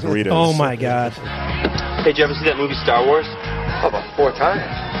over the margaritas. Oh my God! Hey, did you ever see that movie Star Wars? Oh, about 4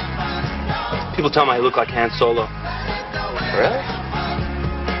 times. People tell me I look like Han Solo. Really?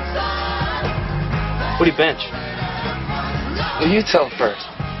 What do you bench? Well, you tell first.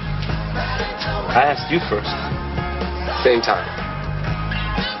 I asked you first. Same time.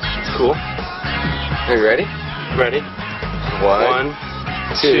 Cool. Are you ready? Ready? 1,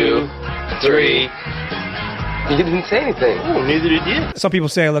 2, 3. You didn't say anything. Oh, neither did you. Some people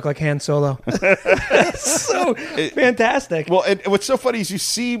say I look like Han Solo. So fantastic. Well, and what's so funny is you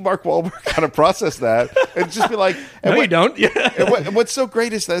see Mark Wahlberg kind of process that and just be like, no, you don't. Yeah. And what's so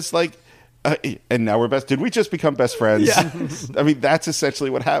great is that it's like, and now we're best. Did we just become best friends? Yeah. I mean, that's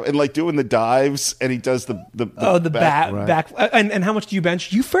essentially what happened. And like doing the dives, and he does the back. And how much do you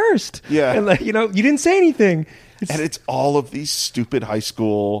bench? You first. Yeah. And like, you didn't say anything. And it's all of these stupid high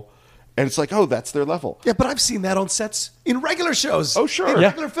school, and it's like, oh, that's their level. Yeah, but I've seen that on sets in regular shows. Oh, sure. In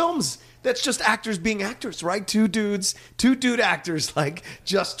regular films. That's just actors being actors, right? Two dude actors, like,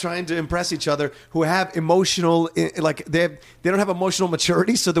 just trying to impress each other, who have emotional, like, they don't have emotional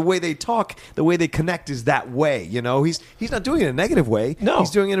maturity, so the way they talk, the way they connect is that way, He's not doing it in a negative way. No. He's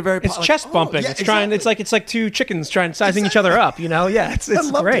doing it in a very... It's chest bumping. Yeah, it's trying. exactly. It's like two chickens sizing each other up, Yeah, it's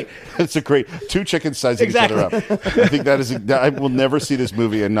great. It's a great... 2 chickens sizing each other up. I think that is... I will never see this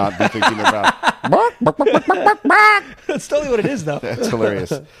movie and not be thinking about... That's totally what it is, though. That's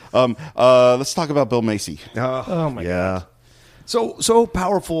hilarious. Let's talk about Bill Macy. Oh my God. So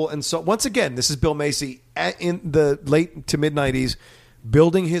powerful, and so once again, this is Bill Macy in the late to mid '90s,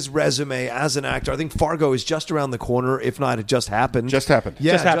 building his resume as an actor. I think Fargo is just around the corner. If not, it just happened. Just happened.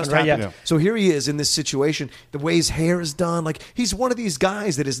 Yeah, just happened, right? Yeah. So here he is in this situation. The way his hair is done, like he's one of these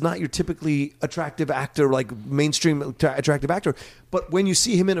guys that is not your typically attractive actor, like mainstream attractive actor. But when you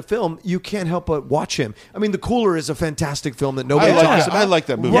see him in a film, you can't help but watch him. I mean, The Cooler is a fantastic film that nobody talks about. I like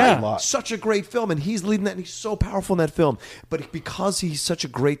that movie a lot. Such a great film, and he's leading that, and he's so powerful in that film. But because he's such a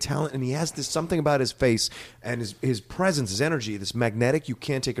great talent, and he has this something about his face and his presence, his energy, this magnetic, you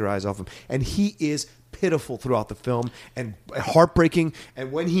can't take your eyes off him. And he is pitiful throughout the film and heartbreaking.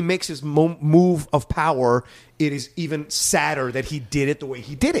 And when he makes his move of power, it is even sadder that he did it the way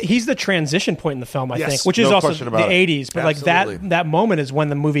he did it. He's the transition point in the film, I Yes. think, which is No also question the about it. 80s. But Absolutely. like that moment is when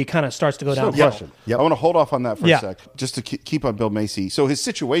the movie kind of starts to go No downhill. question. I want to hold off on that for Yeah. a sec, just to keep on Bill Macy. So his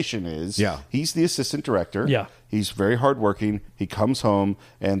situation is, he's the assistant director. Yeah. He's very hardworking. He comes home,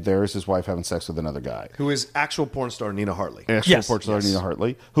 and there's his wife having sex with another guy. Who is actual porn star Nina Hartley. Actual porn star Nina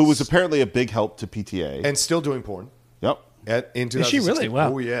Hartley, who was apparently a big help to PTA. And still doing porn. Yep. In Is she really? 2016.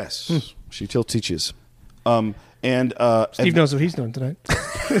 Wow. Oh, yes. She still teaches. Steve knows what he's doing tonight.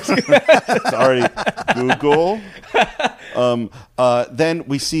 Sorry, Google. Then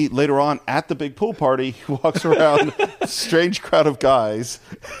we see later on at the big pool party, he walks around a strange crowd of guys,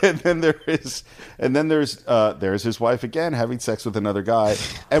 and then there's his wife again having sex with another guy.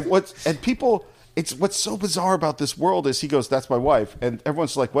 And what's so bizarre about this world is he goes, "That's my wife," and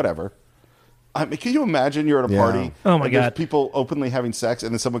everyone's like, "Whatever." I mean, can you imagine you're at a party? Oh my and there's God. people openly having sex,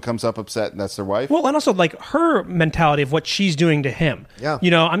 and then someone comes up upset, and that's their wife. Well, and also like her mentality of what she's doing to him. Yeah.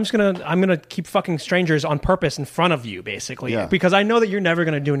 I'm gonna keep fucking strangers on purpose in front of you, basically, Yeah. because I know that you're never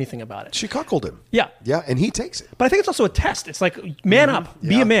gonna do anything about it. She cuckolded him. Yeah. Yeah, and he takes it. But I think it's also a test. It's like, man up,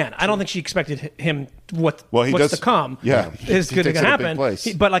 be a man. I don't think she expected him what's to come. Yeah. is He going to takes it a big happen.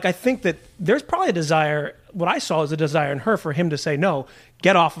 place. But like, I think that there's probably a desire. What I saw is a desire in her for him to say, no,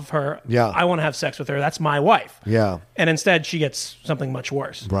 get off of her. Yeah. I want to have sex with her. That's my wife. Yeah. And instead, she gets something much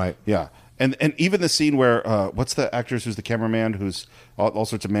worse. Right. Yeah. And even the scene where what's the actress who's the cameraman who's all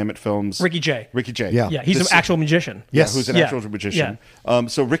sorts of Mammoth films? Ricky Jay. Yeah. Yeah, he's an actual magician. Yes, who's an Yeah. actual magician.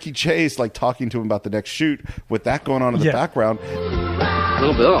 So Ricky Jay is like talking to him about the next shoot with that going on in the background.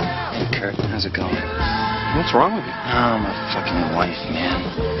 Little Bill. Hey, Kurt, how's it going? What's wrong with you? Oh, my fucking wife,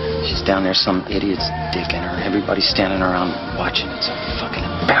 man. She's down there, some idiot's dicking her. Everybody's standing around watching. It's a fucking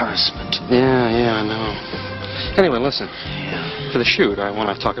embarrassment. Yeah, I know. Anyway, listen. Yeah. For the shoot, I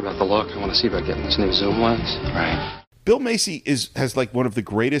want to talk about the look. I want to see about getting this new zoom lens. Right. Bill Macy has like one of the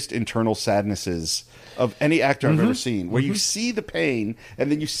greatest internal sadnesses of any actor I've ever seen, where you see the pain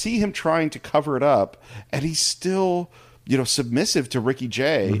and then you see him trying to cover it up, and he's still, submissive to Ricky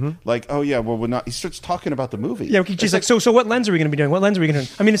Jay. Like, oh yeah, well, we're not. He starts talking about the movie. Yeah, Ricky Jay's like, so what lens are we going to be doing? What lens are we going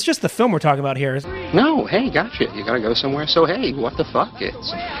to? I mean, it's just the film we're talking about here. No, hey, gotcha. You gotta go somewhere. So hey, what the fuck?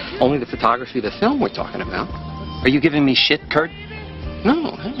 It's only the photography of the film we're talking about. Are you giving me shit, Kurt?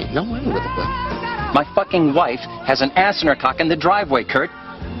 No, hey, no way, little bit. My fucking wife has an ass in her cock in the driveway, Kurt.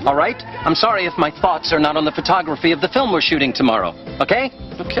 All right? I'm sorry if my thoughts are not on the photography of the film we're shooting tomorrow. Okay?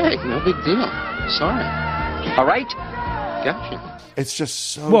 Okay, no big deal. Sorry. All right? Gotcha. It's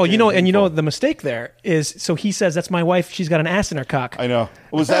just so. Well, the mistake there is. So he says that's my wife. She's got an ass in her cock. I know.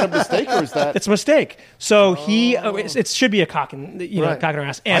 Was that a mistake or is that? It's a mistake. So it should be a cock in cock in her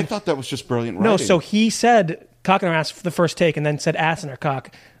ass. And I thought that was just brilliant writing. No, so he said cock in her ass for the first take, and then said ass in her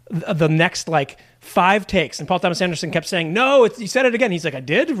cock the next 5 takes. And Paul Thomas Anderson kept saying, "No, you said it again." He's like, "I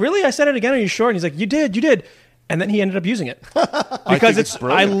did? Really? I said it again? Are you sure?" And he's like, "You did." And then he ended up using it because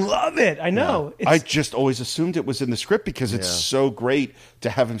I love it. I know. Yeah. I just always assumed it was in the script because it's so great to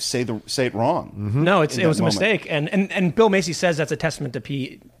have him say it wrong. No, it was a mistake, and Bill Macy says that's a testament to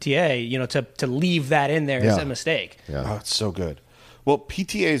PTA. To leave that in there is a mistake. Yeah. Oh, it's so good. Well,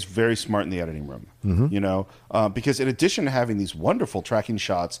 PTA is very smart in the editing room, because in addition to having these wonderful tracking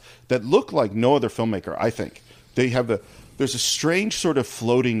shots that look like no other filmmaker, I think they have there's a strange sort of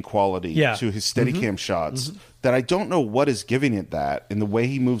floating quality to his Steadicam shots that I don't know what is giving it that in the way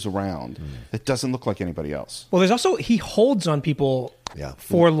he moves around. It doesn't look like anybody else. Well, there's also he holds on people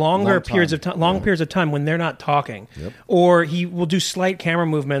for longer periods of time, periods of time when they're not talking, or he will do slight camera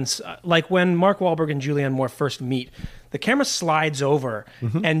movements, like when Mark Wahlberg and Julianne Moore first meet. The camera slides over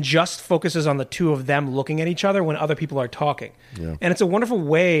and just focuses on the two of them looking at each other when other people are talking. Yeah. And it's a wonderful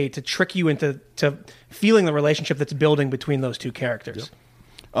way to trick you into feeling the relationship that's building between those two characters.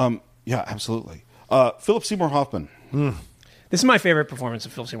 Yeah, absolutely. Philip Seymour Hoffman. This is my favorite performance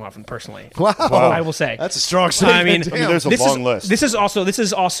of Philip Seymour Hoffman, personally. Wow. I will say. That's a strong statement. I mean there's a long list. This is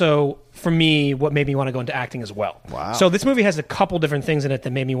also, for me, what made me want to go into acting as well. Wow. So this movie has a couple different things in it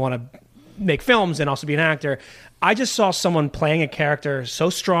that made me want to make films and also be an actor. I just saw someone playing a character so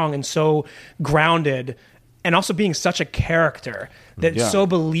strong and so grounded, and also being such a character that's so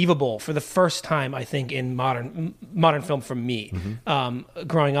believable for the first time, I think, in modern film for me,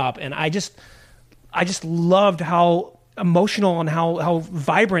 growing up. And I just loved how emotional and how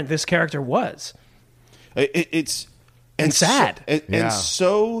vibrant this character was. It's sad and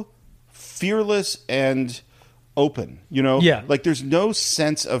so fearless and open, like there's no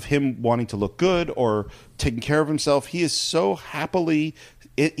sense of him wanting to look good or taking care of himself. He is so happily,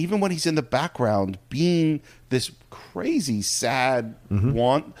 even when he's in the background, being this crazy, sad,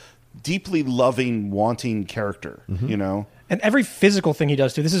 deeply loving, wanting character, And every physical thing he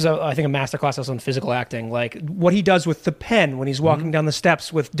does too. This is, I think, a masterclass also in physical acting. Like what he does with the pen when he's walking down the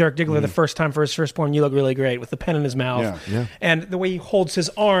steps with Dirk Diggler the first time for his firstborn. You look really great with the pen in his mouth. Yeah. And the way he holds his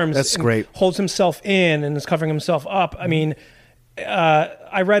arms. That's great. Holds himself in and is covering himself up. I mean,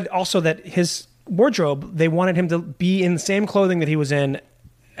 I read also that his wardrobe, they wanted him to be in the same clothing that he was in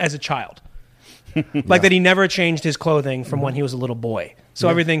as a child. Like that he never changed his clothing from when he was a little boy. So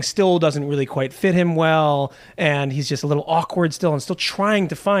everything still doesn't really quite fit him well, and he's just a little awkward still and still trying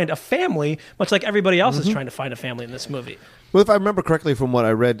to find a family, much like everybody else is trying to find a family in this movie. Well, if I remember correctly from what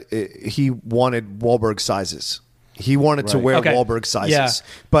I read, he wanted Wahlberg sizes. He wanted to wear Wahlberg sizes.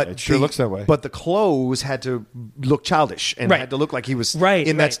 But it sure looks that way. But the clothes had to look childish and had to look like he was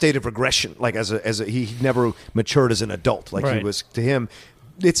in that state of regression. Like he never matured as an adult. Like he was, to him,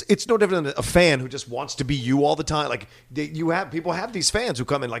 it's no different than a fan who just wants to be you all the time. Like people have these fans who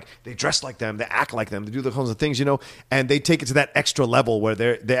come in, like they dress like them, they act like them, they do the kinds of things, and they take it to that extra level where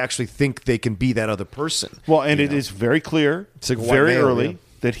they actually think they can be that other person. Well, and it is very clear, very early,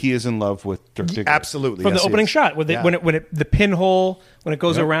 that he is in love with Dirk Diggler. Absolutely, from the opening shot, when the pinhole when it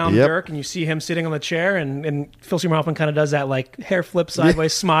goes around Dirk, and you see him sitting on the chair, and Phil Seymour Hoffman kind of does that like hair flip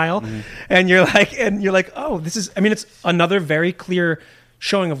sideways smile, and you're like, oh, this is. I mean, it's another very clear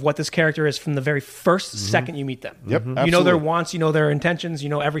showing of what this character is from the very first second you meet them. Yep, you know their wants, you know their intentions, you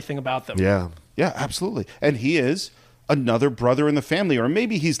know everything about them. Yeah, absolutely. And he is another brother in the family, or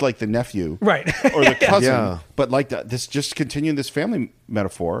maybe he's like the nephew, right, or the cousin. But like that, this just continuing this family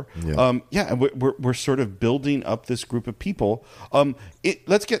metaphor. And we're sort of building up this group of people.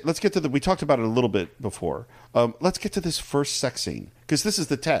 Let's get to we talked about it a little bit before. Let's get to this first sex scene, because this is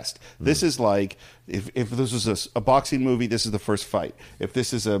the test. This is like if this was a boxing movie, this is the first fight. If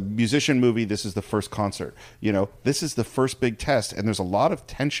this is a musician movie, this is the first concert. This is the first big test, and there's a lot of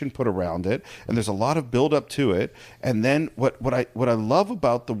tension put around it, and there's a lot of build up to it. And then what I love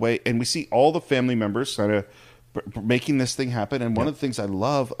about the way, and we see all the family members kind of making this thing happen. And one of the things I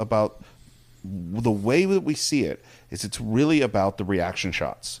love about the way that we see it is it's really about the reaction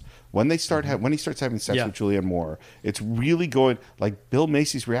shots. When they start when he starts having sex with Julianne Moore, it's really going like Bill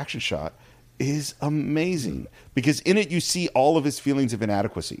Macy's reaction shot is amazing because in it you see all of his feelings of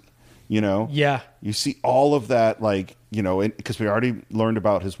inadequacy. Yeah. You see all of that, like, because we already learned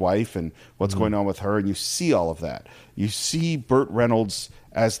about his wife and what's going on with her, and you see all of that. You see Burt Reynolds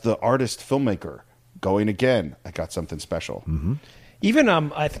as the artist filmmaker going again. I got something special. Even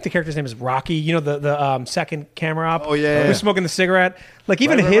I think the character's name is Rocky. The second camera op. Oh yeah, who's smoking the cigarette. Like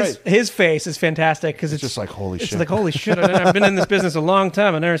even his face is fantastic because it's just like holy shit. It's like holy shit. I've been in this business a long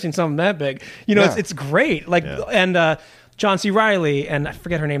time. I've never seen something that big. It's great. Like and John C. Reilly and I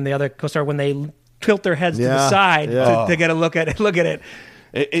forget her name, the other co-star, when they tilt their heads to the side to get a look at it. Look at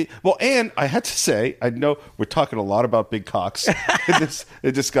it. Well, and I had to say, I know we're talking a lot about big cocks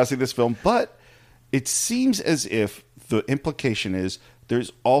in discussing this film, but it seems as if the implication is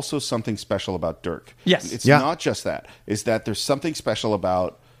there's also something special about Dirk. Yes. It's not just that. It's that there's something special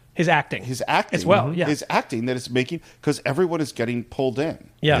about his acting. As well, yeah. His acting that is making, because everyone is getting pulled in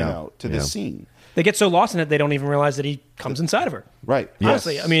to this scene. They get so lost in it, they don't even realize that he comes inside of her. Right.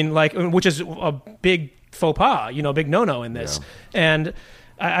 Honestly, Yes. I mean, which is a big faux pas, big no-no in this. Yeah. And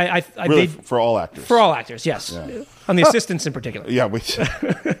I really, for all actors. For all actors, yes. Yeah. On the assistants in particular. Yeah,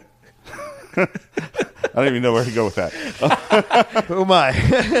 I don't even know where to go with that. Who am I?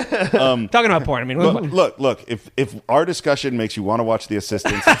 Talking about porn. I mean, look. If our discussion makes you want to watch The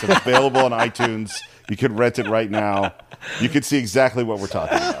Assistants, it's available on iTunes. You could rent it right now. You can see exactly what we're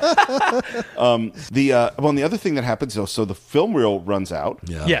talking about. The other thing that happens, so the film reel runs out.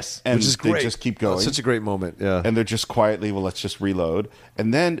 Yeah. Yes, and which is great. They just keep going. Such a great moment. Yeah, and they're just quietly, well, let's just reload.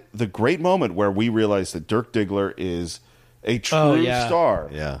 And then the great moment where we realize that Dirk Diggler is a true star.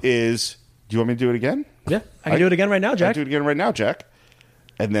 Yeah. Do you want me to do it again? Yeah, I can do it again right now, Jack. I can do it again right now, Jack.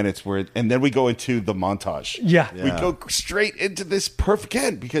 And then then we go into the montage. Yeah. We go straight into this perfect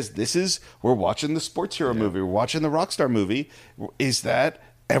end because we're watching the sports hero movie. We're watching the rock star movie. Is that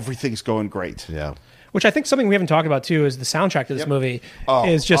everything's going great. Yeah. Which I think something we haven't talked about too is the soundtrack to this movie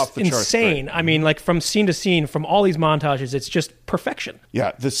is just insane. I mean, like from scene to scene, from all these montages, it's just perfection.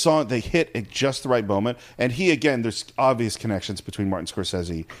 Yeah, the song, they hit at just the right moment. And there's obvious connections between Martin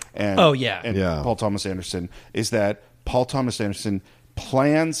Scorsese and Paul Thomas Anderson, is that Paul Thomas Anderson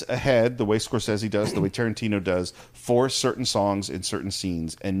plans ahead the way Scorsese does, the way Tarantino does, for certain songs in certain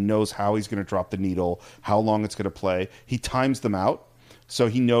scenes and knows how he's going to drop the needle, how long it's going to play. He times them out. So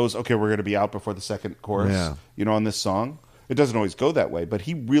he knows, okay, we're going to be out before the second chorus, on this song. It doesn't always go that way, but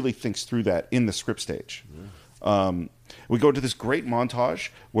he really thinks through that in the script stage. We go to this great montage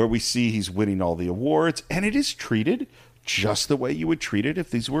where we see he's winning all the awards, and it is treated just the way you would treat it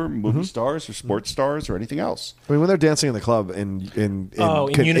if these were movie stars or sports stars or anything else. I mean, when they're dancing in the club in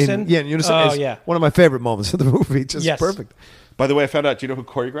unison? In unison. One of my favorite moments of the movie. Just perfect. By the way, I found out, do you know who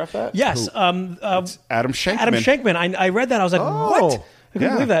choreographed that? Yes. It's Adam Shankman. Adam Shankman. I read that. I was like, what? I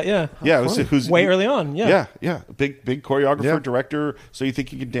couldn't believe that. Yeah. Yeah. Who's way early on. Yeah. Yeah. Big choreographer, director. So you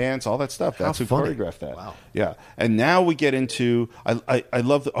think you can dance, all that stuff. That's who choreographed that. Wow. Yeah. And now we get into, I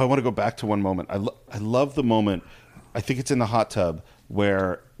want to go back to one moment. I love the moment. I think it's in the hot tub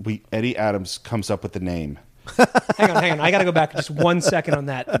where Eddie Adams comes up with the name. Hang on. I got to go back just 1 second on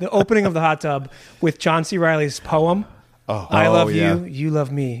that. The opening of the hot tub with John C. Reilly's poem. I love you, you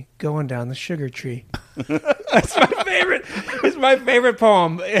love me, going down the sugar tree. That's my favorite. It's my favorite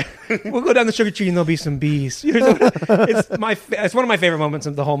poem. We'll go down the sugar tree and there'll be some bees. It's one of my favorite moments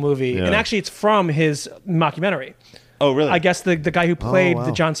of the whole movie. Yeah. And actually it's from his mockumentary. Oh, really? I guess the guy who played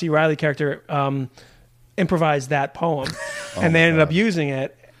the John C. Reilly character improvised that poem. And they ended up using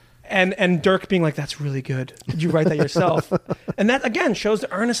it. And Dirk being like, that's really good. Did you write that yourself? And that, again, shows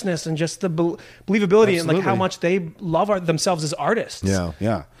the earnestness and just the believability and like how much they love themselves as artists. Yeah,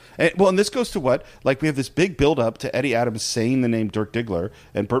 yeah. And this goes to what? Like, we have this big build-up to Eddie Adams saying the name Dirk Diggler,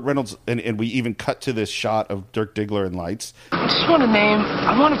 and Burt Reynolds, and we even cut to this shot of Dirk Diggler in lights. I just want a name.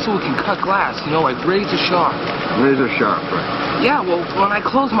 I want it so we can cut glass, like razor sharp. Razor sharp, right? Yeah, well, when I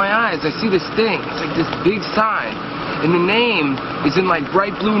close my eyes, I see this thing. It's like this big sign. And the name is in like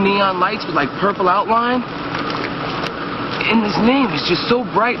bright blue neon lights with like purple outline. And this name is just so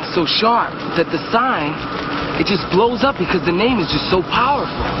bright and so sharp that the sign, it just blows up because the name is just so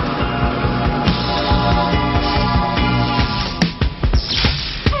powerful.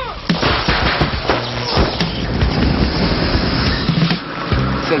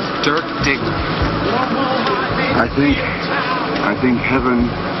 says Dirk Diggler. I think heaven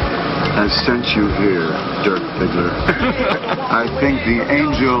has sent you here, Dirk Diggler. I think the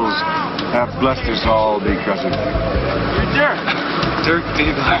angels have blessed us all because of you. Dirk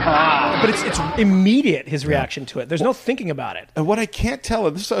Diggler. But it's immediate, his reaction to it. There's no thinking about it. And what I can't tell,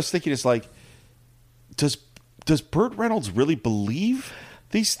 and this is what I was thinking, is like, does Burt Reynolds really believe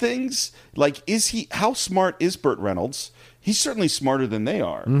these things? Like, how smart is Burt Reynolds? He's certainly smarter than they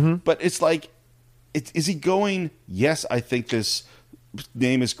are. Mm-hmm. But it's like, is he going, yes, I think this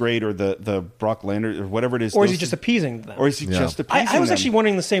name is great, or the Brock Lander, or whatever it is. Or is he just appeasing them? Or is he just appeasing I was them? actually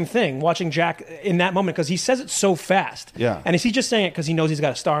wondering the same thing, watching Jack in that moment, because he says it so fast. Yeah. And is he just saying it because he knows he's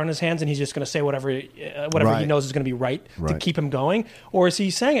got a star on his hands and he's just going to say whatever he knows is going to be right to keep him going? Or is he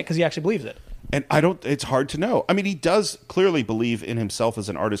saying it because he actually believes it? And it's hard to know. I mean, he does clearly believe in himself as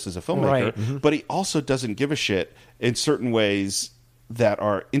an artist, as a filmmaker, Right. Mm-hmm. but he also doesn't give a shit in certain ways that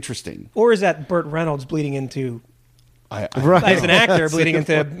are interesting. Or is that Burt Reynolds bleeding into... Right. As an actor, bleeding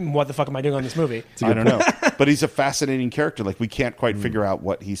into what the fuck am I doing on this movie? I don't know. But he's a fascinating character. Like, we can't quite figure out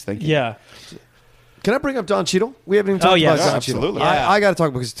what he's thinking. Yeah. Can I bring up Don Cheadle? We haven't even talked about Don absolutely. Cheadle. Yeah. I got to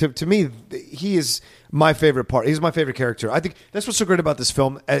talk because to me, he is my favorite part. He's my favorite character. I think that's what's so great about this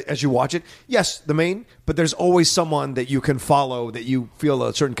film as you watch it. Yes, the main, but there's always someone that you can follow that you feel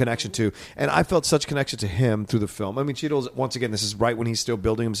a certain connection to. And I felt such connection to him through the film. I mean, Cheadle's, once again, this is right when he's still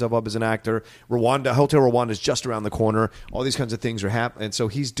building himself up as an actor. Hotel Rwanda is just around the corner. All these kinds of things are happening. And so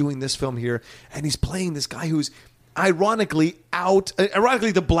he's doing this film here, and he's playing this guy who's ironically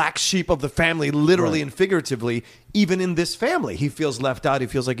the black sheep of the family, literally and figuratively. Even in this family, he feels left out. He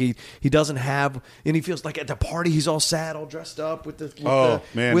feels like he doesn't have, and he feels like at the party he's all sad, all dressed up with he's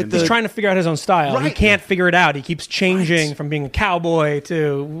trying to figure out his own style. Right. He can't figure it out. He keeps changing from being a cowboy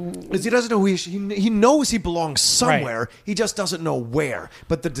to... Because he doesn't know he knows he belongs somewhere. Right. He just doesn't know where.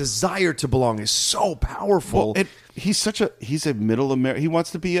 But the desire to belong is so powerful. Well, he's a middle American. He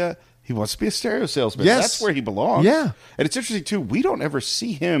wants to be a stereo salesman. Yes. That's where he belongs. Yeah. And it's interesting, too, we don't ever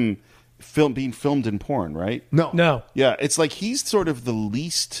see him being filmed in porn, right? No. Yeah, it's like he's sort of the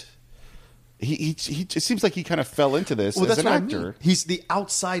least... He it seems like he kind of fell into this as an actor. I mean. He's the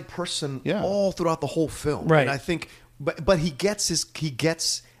outside person all throughout the whole film. Right. And I think... But he gets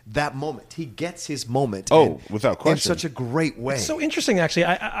that moment. He gets his moment. Without question. In such a great way. It's so interesting, actually.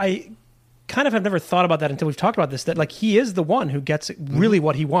 I kind of have never thought about that until we've talked about this, that like he is the one who gets really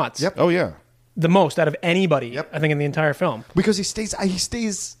what he wants. Yep. Oh, yeah. The most out of anybody, I think, in the entire film. Because he stays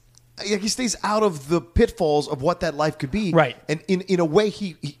out of the pitfalls of what that life could be. Right. And in a way,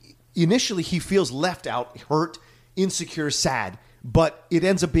 he initially he feels left out, hurt, insecure, sad. But it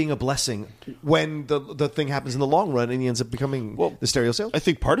ends up being a blessing when the thing happens in the long run, and he ends up becoming the stereo salesman. I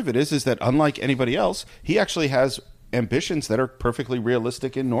think part of it is that unlike anybody else, he actually has ambitions that are perfectly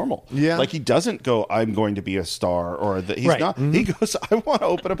realistic and normal. Yeah. Like, he doesn't go, I'm going to be a star, or he's Right. not. Mm-hmm. He goes, I want to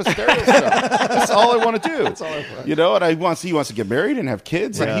open up a stereo store. That's all I want to do. That's all I want. You know, and he wants to get married and have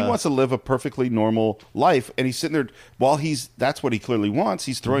kids. Yeah. Like, he wants to live a perfectly normal life. And he's sitting there while that's what he clearly wants.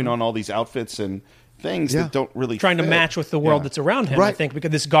 He's throwing on all these outfits and things that don't really trying fit. to match with the world that's around him, I think,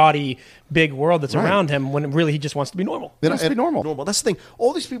 because this gaudy, big world that's around him, when really he just wants to be normal. He wants to be normal. That's the thing.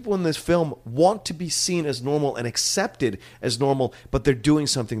 All these people in this film want to be seen as normal and accepted as normal, but they're doing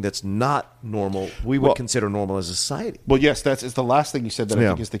something that's not normal. We would consider normal as a society. Well, yes, it's the last thing you said that I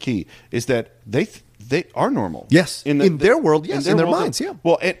think is the key, is that they are normal. Yes. In their world, yes. In their minds, yeah.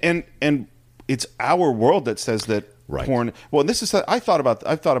 Well, and it's our world that says that porn. Well, and this is I've thought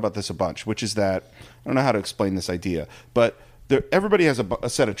about this a bunch, which is that I don't know how to explain this idea, but everybody has a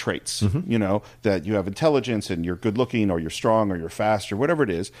set of traits. You know, that you have intelligence and you're good looking, or you're strong, or you're fast, or whatever it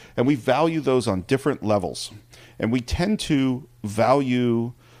is, and we value those on different levels, and we tend to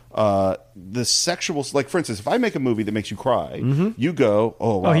value the sexual, like, for instance, if I make a movie that makes you cry, you go,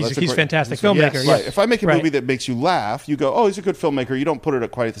 oh wow, he's a fantastic filmmaker. Yes. Right. If I make a movie that makes you laugh, you go, oh, he's a good filmmaker. You don't put it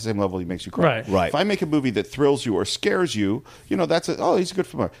at quite at the same level he makes you cry. Right. If I make a movie that thrills you or scares you, you know, he's a good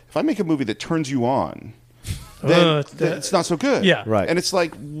filmmaker. If I make a movie that turns you on, then it's not so good. Yeah. Right. And it's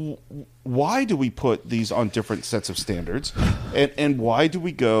like, why do we put these on different sets of standards, and why do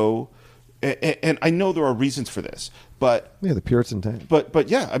we go? And I know there are reasons for this, but the Puritan time. But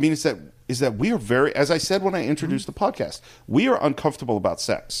yeah, I mean, is that we are very, as I said when I introduced the podcast, we are uncomfortable about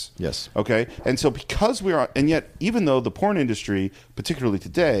sex. Yes. Okay? And so because we are, and yet even though the porn industry, particularly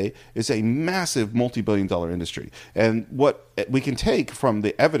today, is a massive multi-billion-dollar industry, and we can take from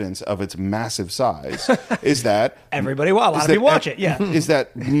the evidence of its massive size is that a lot of people watch it. Yeah, is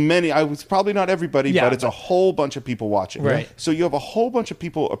that many? It's probably not everybody, Yeah, but it's a whole bunch of people watching. Right. So you have a whole bunch of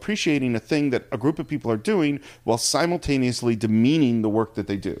people appreciating a thing that a group of people are doing while simultaneously demeaning the work that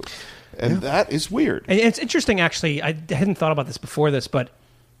they do, and that is weird. And it's interesting, actually. I hadn't thought about this before this, but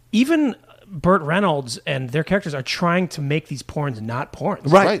even Burt Reynolds and their characters are trying to make these porns not porns.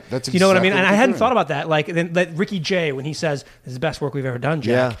 Right. That's you know what I mean? exactly And what I hadn't they're thought about that. Like that Ricky Jay, when he says, "This is the best work we've ever done,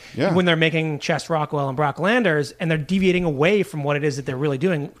 Jack." Yeah. When they're making Chess Rockwell and Brock Landers, and they're deviating away from what it is that they're really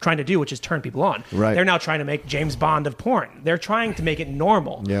trying to do, which is turn people on. Right. They're now trying to make James Bond of porn. They're trying to make it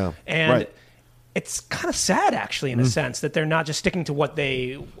normal. Yeah. And Right. it's kind of sad, actually, in a sense, that they're not just sticking to what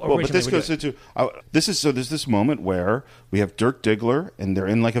they originally Well, but this were goes doing. into there's this moment where we have Dirk Diggler and they're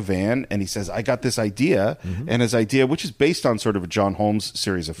in like a van and he says, "I got this idea," and his idea, which is based on sort of a John Holmes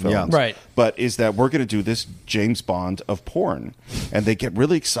series of films, Yeah. Right. But is that we're going to do this James Bond of porn, and they get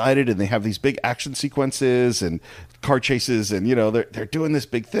really excited and they have these big action sequences and car chases, and they're doing this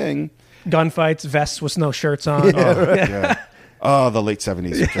big thing. Gunfights, vests with no shirts on. Yeah. Oh, the late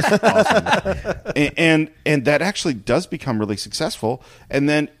 70s are just awesome. And that actually does become really successful. And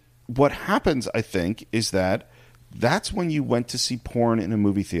then what happens, I think, is that's when you went to see porn in a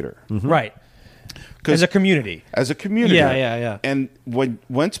movie theater. Right. As a community. As a community. Yeah. And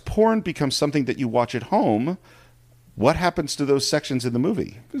once porn becomes something that you watch at home, what happens to those sections in the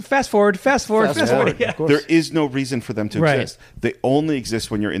movie? Fast forward. Yeah. There is no reason for them to Right. exist. They only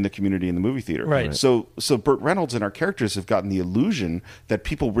exist when you're in the community in the movie theater. Right. So Burt Reynolds and our characters have gotten the illusion that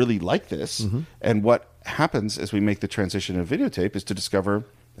people really like this. And what happens as we make the transition to videotape is to discover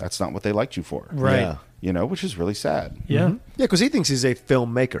that's not what they liked you for. Right. Yeah. Which is really sad. Yeah. Yeah, because he thinks he's a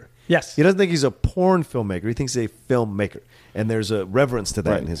filmmaker. Yes. He doesn't think he's a porn filmmaker. He thinks he's a filmmaker. And there's a reverence to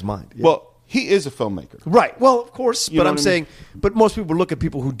that in his mind. Yeah. Well, he is a filmmaker. Right. Well, of course. You But know I'm what I saying, but most people look at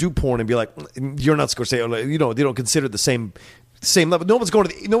people who do porn and be like, you're not Scorsese. They don't consider the same level. No one's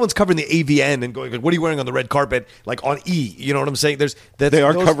covering the AVN and going, what are you wearing on the red carpet? Like on E. You know what I'm saying? They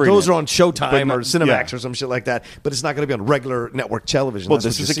are covering those it, are on Showtime but or Cinemax or some shit like that. But it's not going to be on regular network television. Well,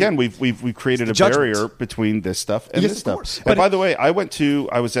 That's this what is you again, see. we've created a judgment. barrier between this stuff and Yes, this of stuff. course. And by the way, I was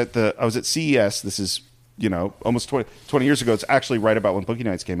at CES. This is almost 20 years ago. It's actually right about when Boogie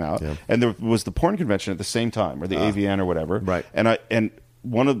Nights came out, and there was the porn convention at the same time, or the AVN or whatever. Right. And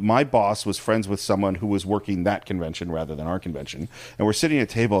one of my boss was friends with someone who was working that convention rather than our convention, and we're sitting at a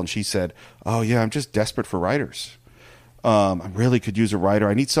table, and she said, "Oh yeah, I'm just desperate for writers. I really could use a writer.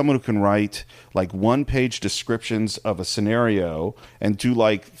 I need someone who can write like one-page descriptions of a scenario and do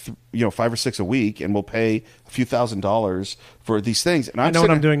like 5 or 6 a week, and we'll pay a few $1,000s for these things." And I know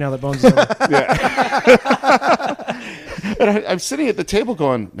what I'm doing now that Bones is over. And I'm sitting at the table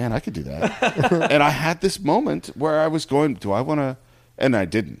going, "Man, I could do that." And I had this moment where I was going, "Do I want to?" And I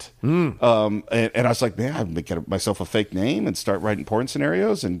didn't. And I was like, "Man, I'm going to get myself a fake name and start writing porn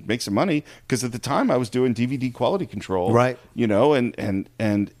scenarios and make some money." Because at the time I was doing DVD quality control, right?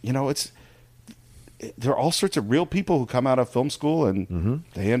 There are all sorts of real people who come out of film school and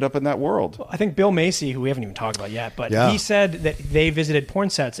they end up in that world. I think Bill Macy, who we haven't even talked about yet, but Yeah. he said that they visited porn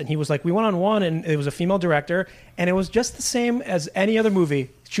sets, and he was like, we went on one, and it was a female director, and it was just the same as any other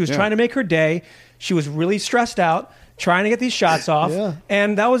movie. She was trying to make her day. She was really stressed out, trying to get these shots off,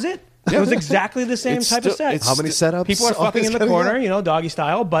 and that was it. It was exactly the same type of set. How many setups? People are fucking in the corner, doggy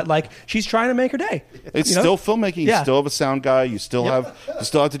style, but like she's trying to make her day. It's still filmmaking. Yeah. You still have a sound guy. You still have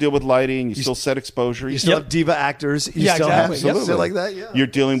to deal with lighting. You still set exposure. You still have diva actors. You Yeah, still exactly. have Absolutely. shit like that. Yeah. You're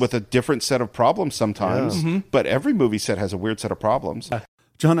dealing with a different set of problems sometimes, but every movie set has a weird set of problems.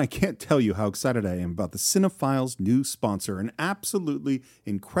 John, I can't tell you how excited I am about the Cinephiles' new sponsor, an absolutely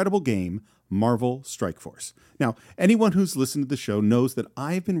incredible game, Marvel Strike Force. Now, anyone who's listened to the show knows that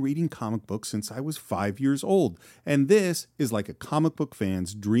I've been reading comic books since I was 5 years old, and this is like a comic book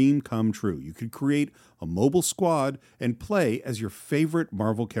fan's dream come true. You could create a mobile squad and play as your favorite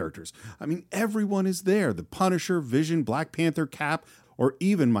Marvel characters. I mean, everyone is there. The Punisher, Vision, Black Panther, Cap, or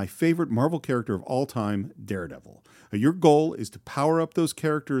even my favorite Marvel character of all time, Daredevil. Your goal is to power up those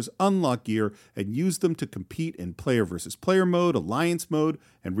characters' unlock gear and use them to compete in player versus player mode, alliance mode,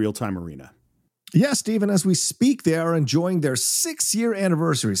 and real-time arena. Yes, Stephen, as we speak, they are enjoying their 6-year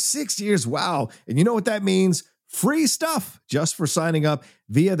anniversary. 6 years, wow. And you know what that means? Free stuff just for signing up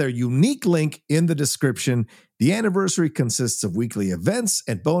via their unique link in the description. The anniversary consists of weekly events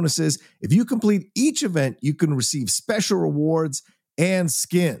and bonuses. If you complete each event, you can receive special rewards and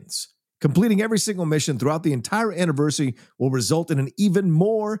skins. Completing every single mission throughout the entire anniversary will result in an even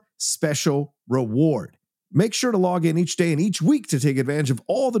more special reward. Make sure to log in each day and each week to take advantage of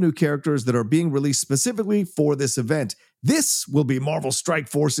all the new characters that are being released specifically for this event. This will be Marvel Strike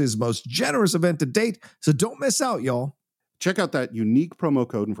Force's most generous event to date, so don't miss out, y'all. Check out that unique promo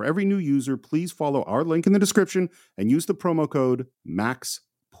code, and for every new user, please follow our link in the description and use the promo code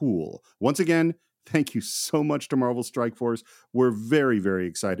MAXPOOL. Once again, thank you so much to Marvel Strike Force. We're very, very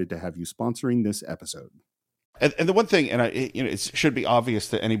excited to have you sponsoring this episode. And the one thing, and it should be obvious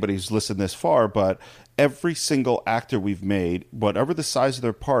to anybody who's listened this far, but every single actor we've made, whatever the size of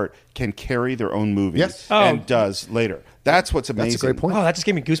their part, can carry their own movie and does later. That's what's amazing. That's a great point. Oh, that just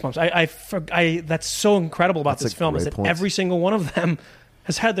gave me goosebumps. That's so incredible about this film is that every single one of them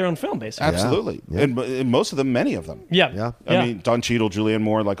has had their own film, basically. Absolutely. Yeah. And most of them, many of them. Yeah. I mean, Don Cheadle, Julianne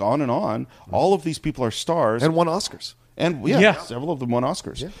Moore, like on and on. All of these people are stars. And won Oscars. And several of them won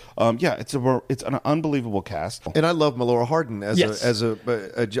Oscars. It's an unbelievable cast. And I love Melora Hardin as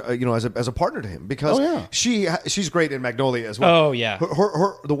a partner to him because she's great in Magnolia as well. Oh yeah,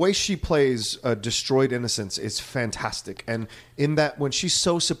 the way she plays Destroyed Innocence is fantastic. And in that, when she's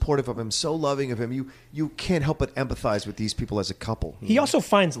so supportive of him, so loving of him, you can't help but empathize with these people as a couple. He also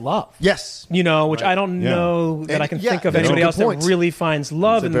finds love. Yes, which I don't know that I can think of anybody else that really finds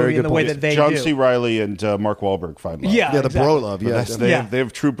love in the movie in the way that they John do. C. Reilly and Mark Wahlberg find love. The bro love. Yeah, they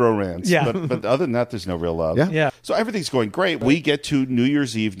have true bromance. Yeah. But other than that, there's no real love. Yeah. So everything's going great. We get to New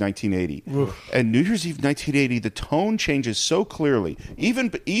Year's Eve 1980. And New Year's Eve 1980, the tone changes so clearly.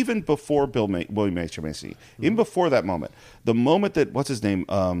 Even before William H. Macy, even before that moment, the moment that what's his name,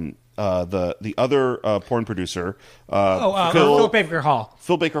 the other porn producer, Phil Baker Hall.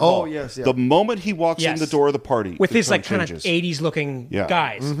 Phil Baker Hall. Oh yes. The moment he walks in the door of the party, with his tone kind of changes. 80s looking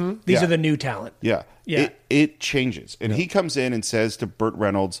guys, these are the new talent. Yeah. It changes. And he comes in and says to Burt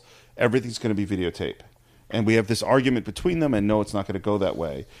Reynolds, everything's going to be videotape. And we have this argument between them, and no, it's not going to go that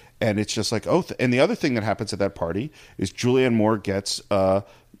way. And it's just like, and the other thing that happens at that party is Julianne Moore gets Mark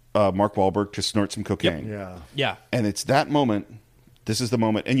Wahlberg to snort some cocaine. Yeah. Yeah. And it's that moment. This is the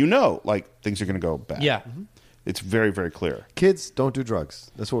moment. And like, things are going to go bad. Yeah. It's very, very clear. Kids, don't do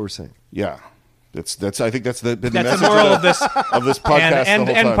drugs. That's what we're saying. Yeah. That's I think that's the That's message the moral of this podcast and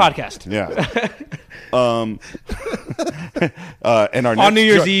the whole time. podcast. Yeah. And our on next New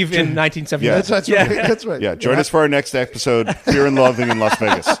Year's Eve in 1970. Yeah. That's right. Yeah. Join us for our next episode, Fear and Loathing in Las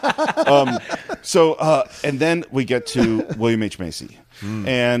Vegas. And then we get to William H. Macy,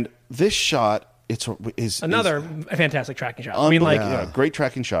 and this shot. Is another fantastic tracking shot. I mean, great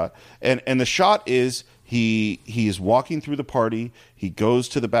tracking shot. And the shot is he is walking through the party. He goes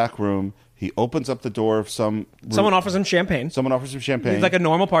to the back room. He opens up the door of some room. Someone offers him champagne. It's like a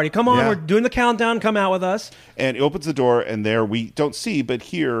normal party. Come on, we're doing the countdown. Come out with us. And he opens the door, and there we don't see, but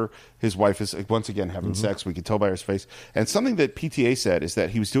here his wife is once again having sex. We can tell by his face. And something that PTA said is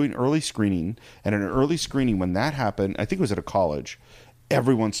that he was doing early screening, and in an early screening when that happened, I think it was at a college,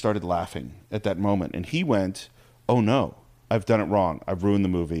 everyone started laughing at that moment. And he went, oh no, I've done it wrong. I've ruined the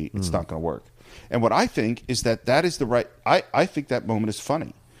movie. It's not going to work. And what I think is that is the right... I think that moment is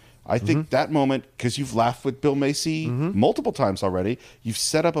funny. I think that moment, because you've laughed with Bill Macy multiple times already, you've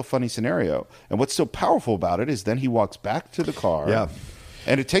set up a funny scenario. And what's so powerful about it is then he walks back to the car. Yeah.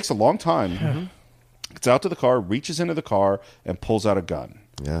 And it takes a long time. Gets out to the car, reaches into the car, and pulls out a gun.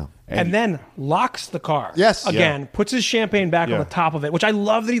 Yeah. And then locks the car. Yes. Again, puts his champagne back on the top of it, which I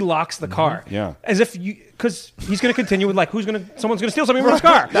love that he locks the car. Yeah. As if because he's going to continue with someone's going to steal something from his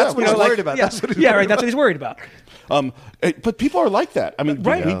car. That's what he's worried about. Yeah. That's what he's worried about. But people are like that. I mean,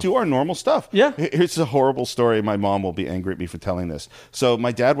 we do our normal stuff. Yeah. Here's a horrible story. My mom will be angry at me for telling this. So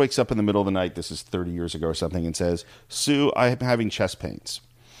my dad wakes up in the middle of the night, this is 30 years ago or something, and says, Sue, I'm having chest pains.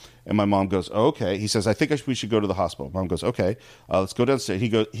 And my mom goes, oh, okay. He says, I think we should go to the hospital. Mom goes, okay, let's go downstairs. He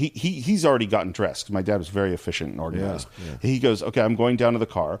goes, he's already gotten dressed. My dad was very efficient and organized. Yeah. He goes, okay, I'm going down to the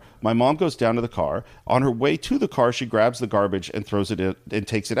car. My mom goes down to the car. On her way to the car, she grabs the garbage and throws it in and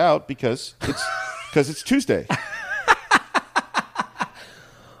takes it out because it's Tuesday.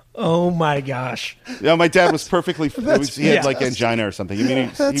 Oh my gosh! Yeah, my dad was perfectly. He had like angina or something. I mean,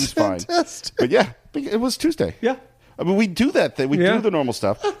 he was fine. But yeah, it was Tuesday. Yeah. I mean, we do that thing. We do the normal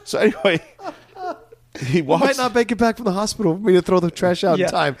stuff. So anyway, he walks. Might not make it back from the hospital for me to throw the trash out in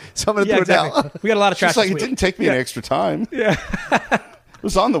time. So I'm going to throw it out. We got a lot of trash. It's like it didn't take me an extra time. Yeah. It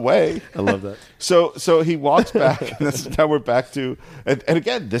was on the way. I love that. So he walks back, and now we're back to, and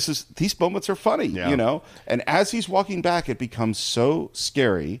again, these moments are funny, you know. And as he's walking back, it becomes so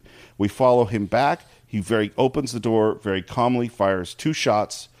scary. We follow him back. He opens the door, very calmly fires 2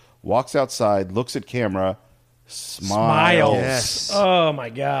 shots, walks outside, looks at camera, smiles. Yes. Oh my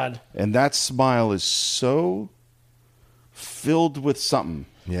God. And that smile is so filled with something.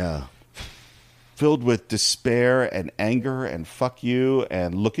 Yeah. filled with despair and anger and fuck you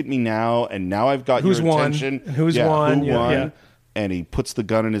and look at me now and now I've got Who's your won? attention. And who's won? Who won? Yeah. And he puts the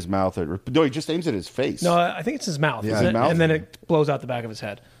gun in his mouth. No, he just aims at his face. No, I think it's his mouth, isn't it? Mouth. And then it blows out the back of his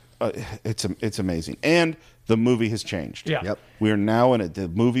head. It's amazing. And the movie has changed. Yeah. Yep. We are now in it. The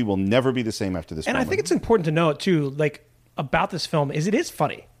movie will never be the same after this And moment. I think it's important to note too, like about this film, is it is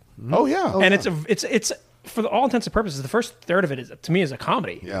funny. Oh yeah. And it's for all intents and purposes, the first third of it is to me is a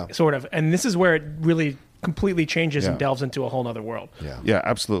comedy, sort of. And this is where it really completely changes and delves into a whole other world. Yeah,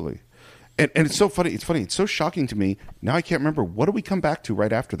 absolutely. And it's so funny. It's funny. It's so shocking to me. Now I can't remember. What do we come back to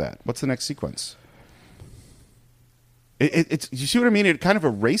right after that? What's the next sequence? It's you see what I mean? It kind of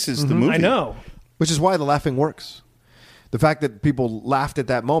erases the movie. I know. Which is why the laughing works. The fact that people laughed at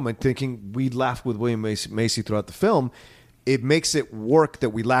that moment, thinking we'd laugh with William Macy throughout the film, it makes it work that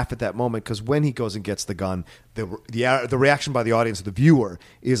we laugh at that moment, because when he goes and gets the gun, the reaction by the audience, the viewer,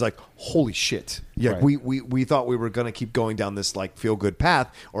 is like, holy shit. Yeah, Right. we thought we were going to keep going down this like feel-good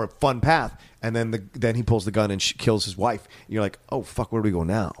path or a fun path, and then he pulls the gun and kills his wife. And you're like, oh, fuck, where do we go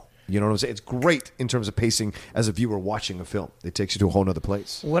now? You know what I'm saying? It's great in terms of pacing as a viewer watching a film. It takes you to a whole nother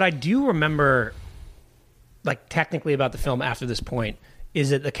place. What I do remember, like technically about the film after this point,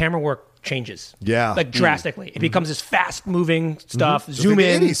 is that the camera work changes. Yeah. Like drastically. It becomes this fast moving stuff. Just Zoom like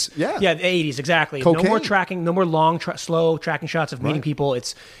the in. 80s. Yeah. Yeah, the 80s, exactly. Cocaine. No more tracking, no more long, slow tracking shots of meeting people.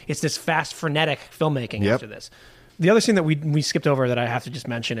 It's this fast, frenetic filmmaking after this. The other scene that we skipped over that I have to just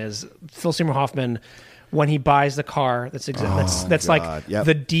mention is Phil Seymour Hoffman, when he buys the car that's like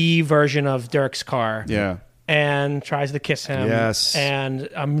the D version of Dirk's car. Yeah. And tries to kiss him. Yes. And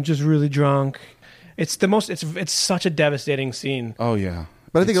I'm just really drunk. It's such a devastating scene. Oh yeah.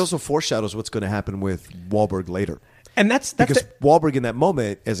 But I think it also foreshadows what's going to happen with Wahlberg later. And that's because Wahlberg in that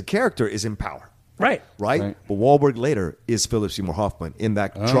moment as a character is in power. Right. But Wahlberg later is Philip Seymour Hoffman in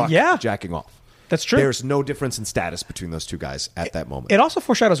that truck jacking off. That's true. There's no difference in status between those two guys at that moment. It also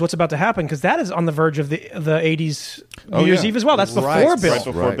foreshadows what's about to happen, because that is on the verge of the 80s New Year's Eve as well. That's before Bill. Right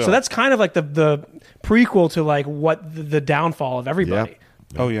before Bill. So that's kind of like the prequel to like what the downfall of everybody.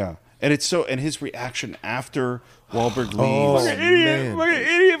 Oh yeah. And it's so, and his reaction after Wahlberg leaves.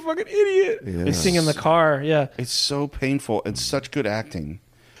 Fucking idiot. Yes. He's singing in the car. Yeah. It's so painful and such good acting.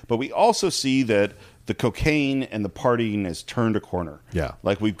 But we also see that the cocaine and the partying has turned a corner. Yeah.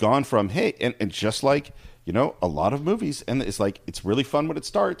 Like we've gone from, hey, and just like, you know, a lot of movies, and it's like, it's really fun when it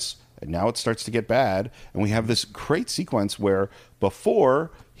starts, and now it starts to get bad. And we have this great sequence where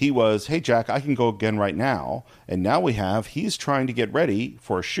before he was, hey, Jack, I can go again right now. And now he's trying to get ready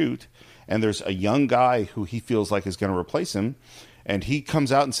for a shoot. And there's a young guy who he feels like is going to replace him. And he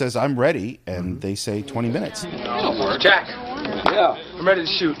comes out and says, I'm ready. And they say 20 minutes. Jack. Yeah. I'm ready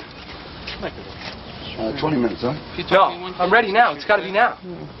to shoot. 20 minutes, huh? No, I'm ready now. It's got to be now.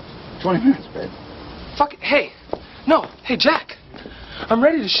 20 minutes, babe. Fuck it. Hey. No. Hey, Jack. I'm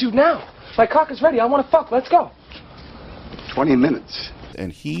ready to shoot now. My cock is ready. I want to fuck. Let's go. 20 minutes.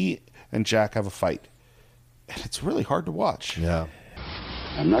 And he and Jack have a fight. And it's really hard to watch. Yeah.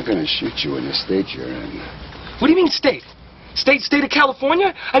 I'm not going to shoot you in the state you're in. What do you mean state? State of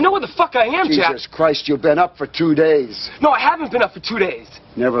California? I know where the fuck I am, Jack. Jesus Christ, you've been up for 2 days. No, I haven't been up for 2 days.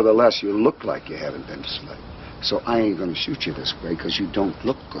 Nevertheless, you look like you haven't been asleep. So I ain't going to shoot you this way because you don't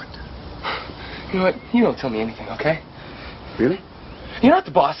look good. You know what? You don't tell me anything, okay? Really? You're not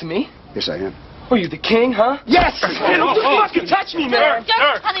the boss of me. Yes, I am. Oh, you the king, huh? Yes! Hey, don't you fucking touch me, man!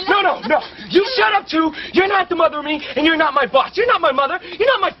 No. You shut up, too. You're not the mother of me, and you're not my boss. You're not my mother. You're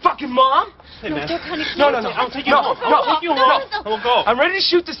not my fucking mom. Hey, man. No. I'll take you home. We'll go. I'm ready to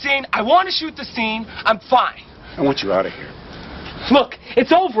shoot the scene. I want to shoot the scene. I'm fine. I want you out of here. Look,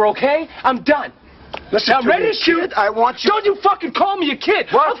 it's over, okay? I'm done. Listen, I'm ready to shoot. Kid, I want you. Don't you fucking call me a kid.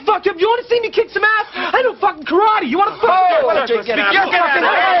 What? I'll fuck you up. You want to see me kick some ass? I know fucking karate. You want to fuck me? Why don't you get out? You're fucking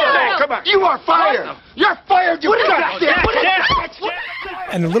out. Come on. You are fired. You're fired. You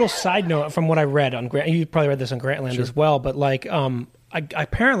And a little side note from what I read on Grant, you probably read this on Grantland as well, but like,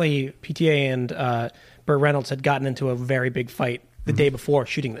 apparently PTA and Burt Reynolds had gotten into a very big fight the day before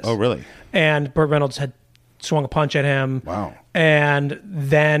shooting this. Oh, really? And Burt Reynolds had swung a punch at him. Wow. And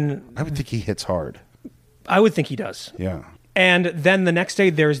then I would think he hits hard. I would think he does. Yeah. And then the next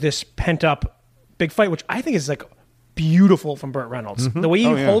day there's this pent up big fight, which I think is like beautiful from Burt Reynolds. The way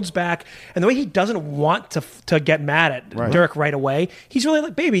he holds back and the way he doesn't want to get mad at Dirk right away. He's really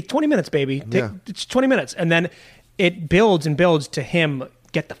like, baby, 20 minutes, baby. It's 20 minutes. And then it builds and builds to him,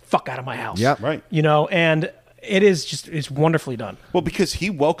 get the fuck out of my house. Yeah. Right. You know, and it's wonderfully done. Well, because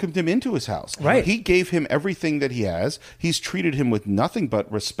he welcomed him into his house. Right. He gave him everything that he has. He's treated him with nothing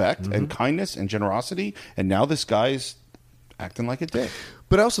but respect and kindness and generosity. And now this guy's acting like a dick.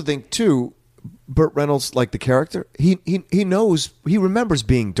 But I also think, too, Burt Reynolds, like the character, he remembers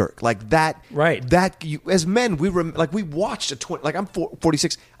being Dirk, like that. Right. As men, we watched I'm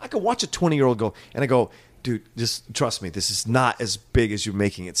 46. I could watch a 20-year-old go, and I go, dude, just trust me. This is not as big as you're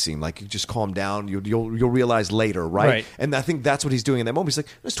making it seem. Like, you just calm down. You'll realize later, right? And I think that's what he's doing in that moment. He's like,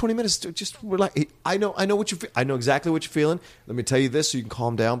 "It's 20 minutes. Just relax. I know what you feel. I know exactly what you're feeling. Let me tell you this so you can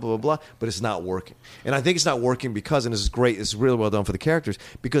calm down. Blah blah blah." But it's not working, and I think it's not working because, and this is great. It's really well done for the characters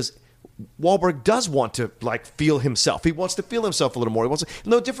because Wahlberg does want to feel himself. He wants to feel himself a little more. He wants to,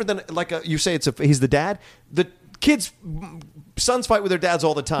 no different than you say he's the dad. The kids, sons fight with their dads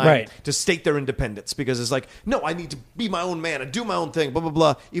all the time to state their independence because it's like, no, I need to be my own man and do my own thing, blah, blah,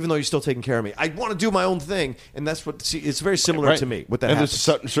 blah, even though you're still taking care of me. I want to do my own thing. And that's it's very similar to me. What that happens.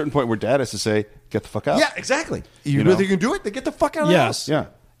 There's a certain point where dad has to say, get the fuck out. Yeah, exactly. You really can do it? Then get the fuck out of the house. Yeah.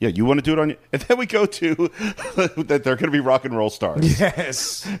 Yeah, you want to do it on your... And then we go to that they're going to be rock and roll stars.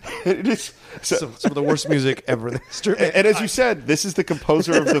 Yes. It is some of the worst music ever in history. And as you said, this is the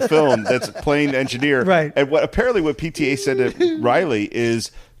composer of the film that's playing the engineer. Right. And what PTA said to Riley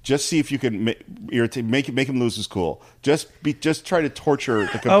is... Just see if you can make him lose his cool. Just try to torture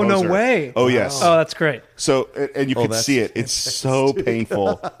the composer. Oh, no way. Oh, yes. Oh, that's great. So, and you can see it. It's so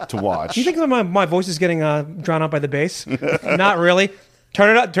painful to watch. Do you think that my voice is getting drowned out by the bass? Not really.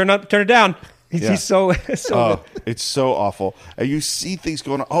 Turn it down. He's so it's so awful. And you see things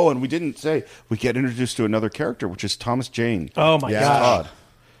going on. Oh, and we didn't say we get introduced to another character, which is Thomas Jane. Oh my God.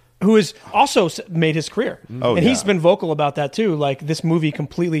 Who has also made his career. And he's been vocal about that too. Like, this movie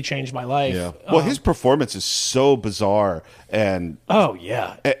completely changed my life. Yeah. Well, his performance is so bizarre. And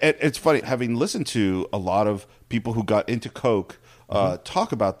it's funny, having listened to a lot of people who got into Coke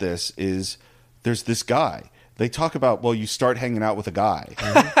talk about this, is there's this guy. They talk about, well, you start hanging out with a guy,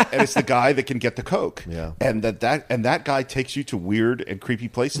 and it's the guy that can get the Coke. Yeah. And that guy takes you to weird and creepy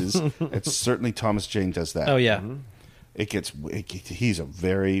places. It's certainly Thomas Jane does that. Oh, yeah. Mm-hmm. He's a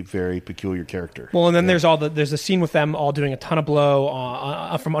very, very peculiar character. Well, and then there's a scene with them all doing a ton of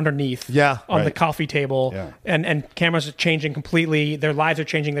blow from underneath on the coffee table. Yeah. And cameras are changing completely. Their lives are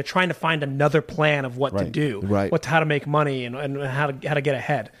changing. They're trying to find another plan of what to do, how to make money and how to get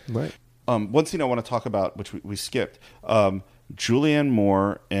ahead. Right. One scene I want to talk about, which we skipped, Julianne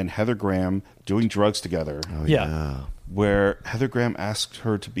Moore and Heather Graham doing drugs together. Oh, yeah. Where Heather Graham asked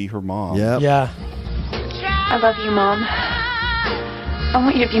her to be her mom. Yep. Yeah. I love you, Mom. I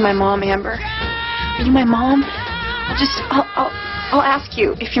want you to be my mom, Amber. Are you my mom? I'll ask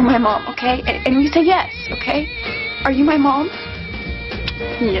you if you're my mom, okay? And you say yes, okay? Are you my mom?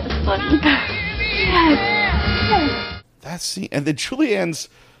 Yes, honey. Yes. That scene, and then Julianne's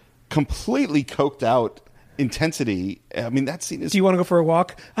completely coked out intensity. I mean, that scene is... Do you want to go for a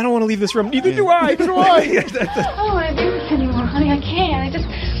walk? I don't want to leave this room. Neither do I. I don't want to do this anymore, honey. I can't.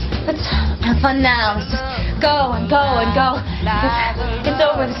 Let's have fun now. Let's just go and go and go. It's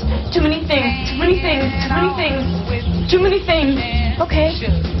over. There's too many things. Too many things. Too many things. Too many things. Okay,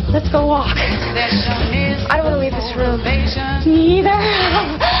 let's go walk. I don't want to leave this room. Me either. I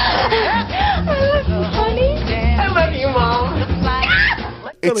love you, honey. I love you, Mom.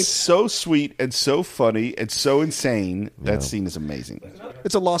 It's so sweet and so funny and so insane. That scene is amazing.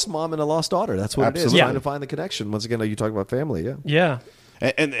 It's a lost mom and a lost daughter. That's what it is. Trying to find the connection. Once again, you talk about family. Yeah. Yeah.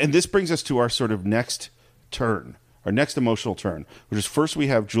 And this brings us to our sort of next turn, our next emotional turn, which is first we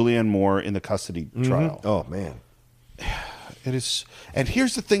have Julianne Moore in the custody trial. Oh, man. It is. And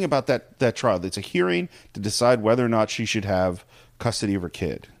here's the thing about that trial. It's a hearing to decide whether or not she should have custody of her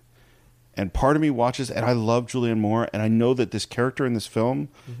kid. And part of me watches, and I love Julianne Moore, and I know that this character in this film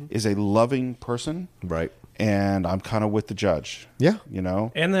is a loving person. Right. And I'm kind of with the judge. Yeah. You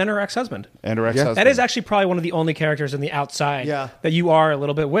know? And then her ex-husband. And her ex-husband. That is actually probably one of the only characters on the outside that you are a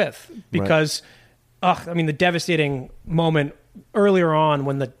little bit with. Because, I mean, the devastating moment earlier on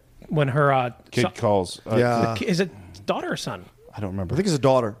when her... kid calls. Is it daughter or son? I don't remember. I think it's a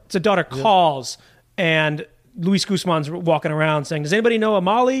daughter. It's a daughter calls, and Luis Guzman's walking around saying, does anybody know a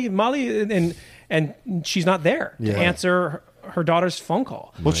Molly? And she's not there to answer her daughter's phone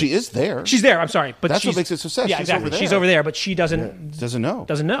call. Well, she is there. She's there. I'm sorry, but that's what makes it so sad. Yeah, she's exactly. Over there. She's over there, but she doesn't know.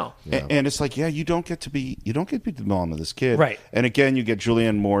 Doesn't know. Yeah. And it's like, you don't get to be the mom of this kid, right? And again, you get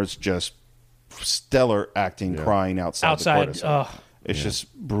Julianne Moore's just stellar acting, crying outside the courthouse. It's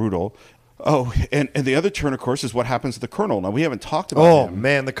just brutal. Oh, and the other turn, of course, is what happens to the Colonel. Now, we haven't talked about him. Oh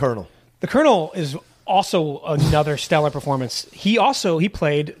man, the Colonel. The Colonel is also another stellar performance. He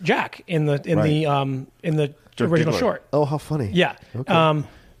played Jack in the original short. Oh, how funny! Yeah. Okay.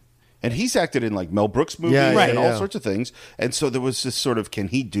 And he's acted in like Mel Brooks movies and all sorts of things. And so there was this sort of, can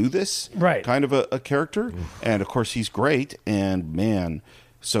he do this? Right. Kind of a character. And of course, he's great. And man,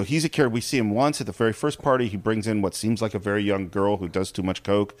 So he's a character. We see him once at the very first party. He brings in what seems like a very young girl who does too much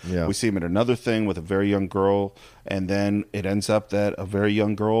coke. Yeah. We see him at another thing with a very young girl. And then it ends up that a very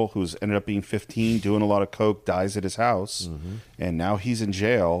young girl who's ended up being 15, doing a lot of coke, dies at his house. And now he's in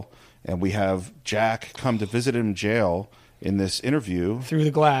jail. And we have Jack come to visit him in jail in this interview. Through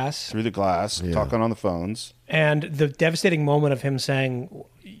the glass. Talking on the phones. And the devastating moment of him saying,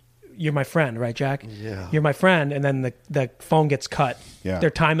 "You're my friend, right, Jack? Yeah. You're my friend." And then the phone gets cut. Yeah. Their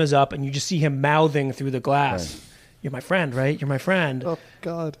time is up, and you just see him mouthing through the glass, Right. "You're my friend, right? You're my friend." Oh,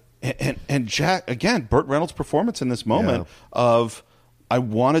 God. And Jack, again, Burt Reynolds' performance in this moment of, I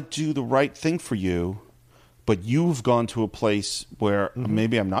want to do the right thing for you, but you've gone to a place where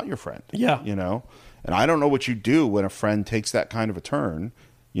maybe I'm not your friend. Yeah. You know? And I don't know what you do when a friend takes that kind of a turn.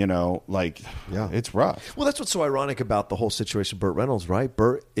 You know, like, it's rough. Well, that's what's so ironic about the whole situation of Burt Reynolds, right?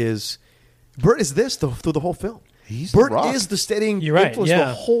 Burt is this through the whole film. Burt is the steadying influence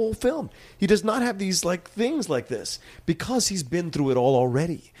the whole film. He does not have these like things like this because he's been through it all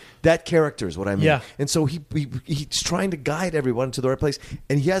already. That character is what I mean. Yeah. And so he's trying to guide everyone to the right place.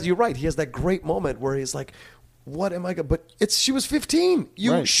 And you're right. He has that great moment where he's like, what am I going? But she was 15.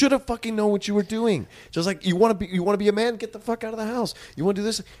 You should have fucking known what you were doing. Just like you want to be a man, get the fuck out of the house. You want to do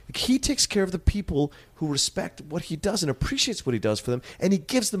this. He takes care of the people who respect what he does and appreciates what he does for them, and he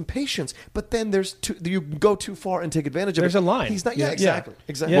gives them patience. But then you go too far and take advantage of it. There's a line. He's not. Exactly.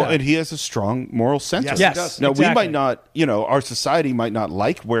 Exactly. Well, and he has a strong moral center. Yes, he does. Now exactly. we might not, our society might not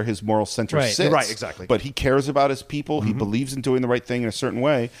like where his moral center sits. Right, exactly. But he cares about his people. He believes in doing the right thing in a certain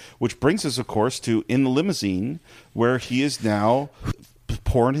way, which brings us, of course, to In the Limousine, where he is now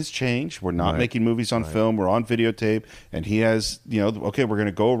pouring his change. We're not making movies on film. We're on videotape. And he has, okay, we're going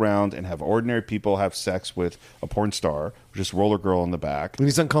to go around and have ordinary people have sex with a porn star, just Roller Girl in the back. And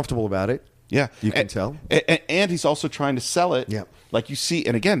he's uncomfortable about it. Yeah. You can tell. And he's also trying to sell it. Yep. Like you see,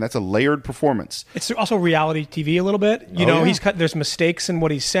 and again, that's a layered performance. It's also reality TV a little bit. There's mistakes in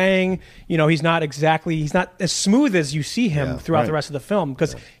what he's saying. He's not as smooth as you see him throughout the rest of the film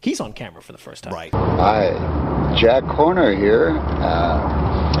because he's on camera for the first time. Right. Hi, Jack Horner here.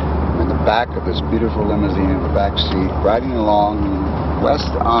 I'm in the back of this beautiful limousine in the back seat, riding along west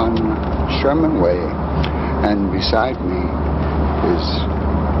on Sherman Way, and beside me is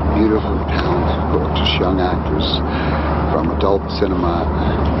beautiful, talented, gorgeous young actress from adult cinema,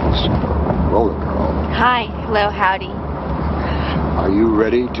 Roller Girl. Hi. Hello. Howdy. Are you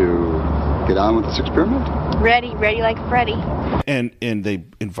ready to get on with this experiment? Ready like Freddy. And they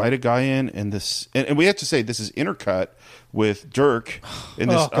invite a guy in, and we have to say this is intercut with Dirk in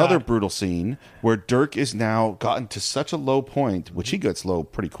this other brutal scene where Dirk is now gotten to such a low point, which he gets low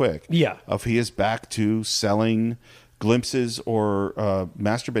pretty quick. Yeah. Of he is back to selling glimpses or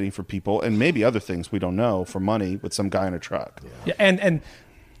masturbating for people and maybe other things we don't know for money with some guy in a truck. Yeah, and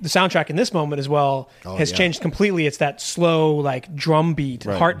the soundtrack in this moment as well has changed completely. It's that slow, like drum beat,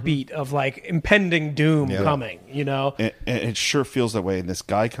 heartbeat of like impending doom coming. And it sure feels that way. And this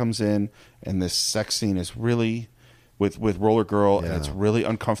guy comes in, and this sex scene is really with Roller Girl, and it's really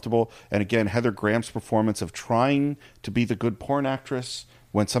uncomfortable. And again, Heather Graham's performance of trying to be the good porn actress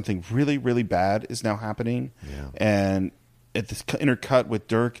when something really, really bad is now happening. Yeah. And at this intercut with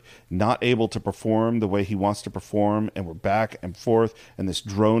Dirk not able to perform the way he wants to perform, and we're back and forth, and this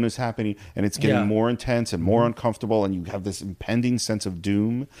drone is happening, and it's getting more intense and more uncomfortable, and you have this impending sense of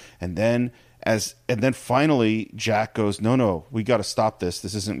doom. And then finally Jack goes, no, we got to stop this.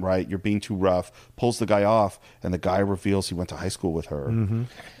 This isn't right. You're being too rough. Pulls the guy off, and the guy reveals he went to high school with her.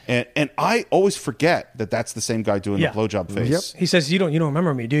 And I always forget that that's the same guy doing the blowjob face. Yep. He says, you don't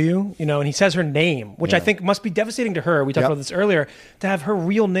remember me, do you? And he says her name, which I think must be devastating to her. We talked about this earlier, to have her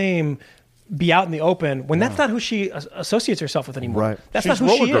real name be out in the open when that's not who she associates herself with anymore. Right. That's She's not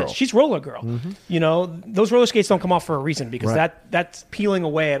who she Roller Girl. is. She's Roller Girl. Those roller skates don't come off for a reason because that's peeling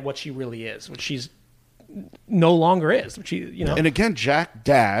away at what she really is, which she's no longer is. Which And again, Jack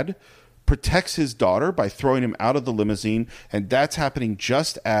Dad protects his daughter by throwing him out of the limousine, and that's happening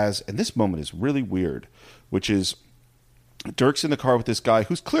just as, and this moment is really weird, which is Dirk's in the car with this guy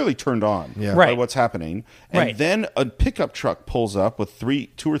who's clearly turned on by what's happening. And then a pickup truck pulls up with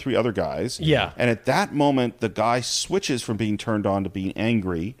two or three other guys. Yeah. And at that moment, the guy switches from being turned on to being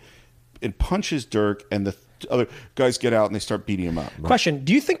angry and punches Dirk, and the other guys get out and they start beating him up. Question: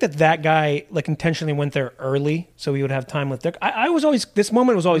 do you think that guy like intentionally went there early so he would have time with Dirk? This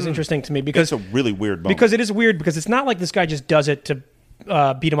moment was always interesting to me because it's a really weird moment. Because it is weird because it's not like this guy just does it to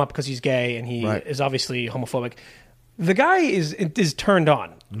beat him up because he's gay and he is obviously homophobic. The guy is turned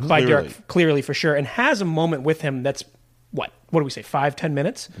on by Dirk, clearly for sure, and has a moment with him that's what do we say, 5-10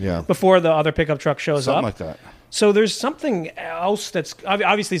 minutes? Yeah. Before the other pickup truck shows Something up. like that. So there's something else that's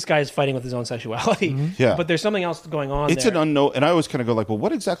obviously this guy is fighting with his own sexuality. Yeah. But there's something else going on. It's there. an unknown, and I always kind of go like, well,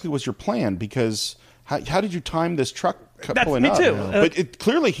 what exactly was your plan? Because how did you time this truck pulling me up? too. But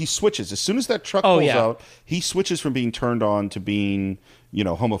clearly he switches. As soon as that truck pulls out, he switches from being turned on to being,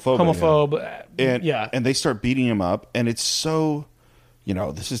 homophobe. And they start beating him up, and it's so,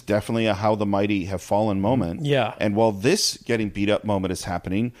 this is definitely a how the mighty have fallen moment. Yeah. And while this getting beat up moment is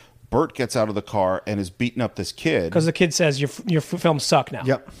happening, Bert gets out of the car and is beating up this kid. Because the kid says, your films suck now.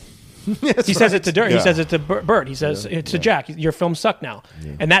 Yep. He says it to Dirk. He says it to Bert. He says it to Jack. Your films suck now.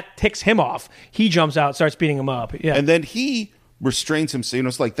 Yeah. And that ticks him off. He jumps out, starts beating him up. Yeah. And then he restrains him. So,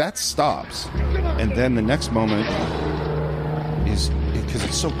 it's like that stops. And then the next moment is, because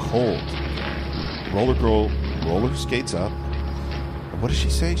it's so cold, Roller Girl roller skates up. And what does she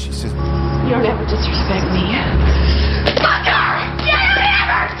say? She says, You don't ever disrespect me. Fucker! You don't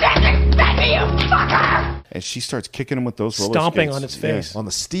ever disrespect me, you fucker! and she starts kicking him with those roller Stomping skates. on his face. Yeah. On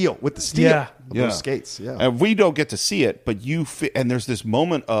the steel, with the steel. Yeah. Those skates, yeah. And we don't get to see it, but and there's this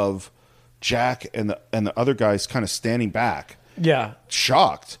moment of Jack and the other guys kind of standing back. Yeah.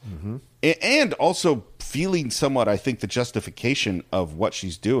 Shocked. Mm-hmm. And also feeling somewhat, I think, the justification of what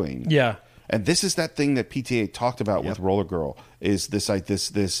she's doing. Yeah. And this is that thing that PTA talked about with Roller Girl, is this like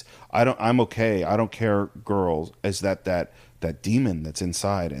this I'm okay, I don't care, girls, is that demon that's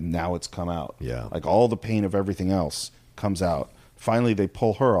inside, and now it's come out. Yeah. Like all the pain of everything else comes out. Finally they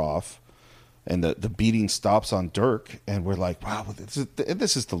pull her off, and the beating stops on Dirk, and we're like, wow,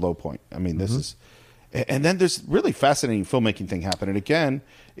 this is the low point. I mean, this is, and then there's really fascinating filmmaking thing happening. Again,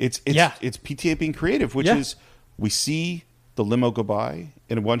 it's PTA being creative, which is, we see the limo go by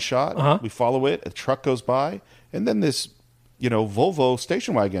in one shot. We follow it. A truck goes by, and then this, Volvo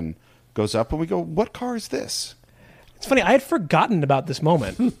station wagon goes up, and we go, "What car is this?" It's funny. I had forgotten about this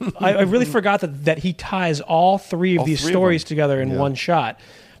moment. I really forgot that he ties all three of these stories together in one shot.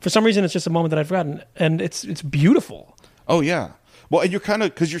 For some reason, it's just a moment that I've forgotten, and it's beautiful. Oh yeah. Well, and you're kind of,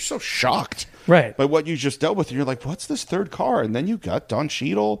 because you're so shocked, right, by what you just dealt with, and you're like, "What's this third car?" And then you got Don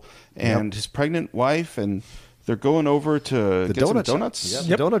Cheadle and his pregnant wife, and they're going over to get some donuts.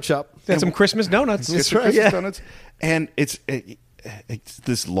 Yeah, the donut shop. Get some Christmas donuts. That's right. Christmas donuts. And it's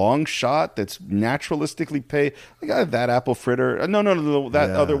this long shot that's naturalistically paid. Like, that apple fritter. No, that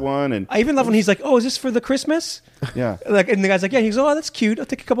other one. And I even love when he's like, "Oh, is this for the Christmas?" Yeah. And the guy's like, "Yeah." He goes, "Oh, that's cute. I'll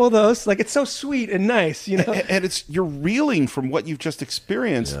take a couple of those." Like, it's so sweet and nice, And you're reeling from what you've just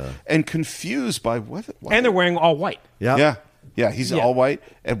experienced and confused by what. And they're wearing all white. Yeah. He's all white.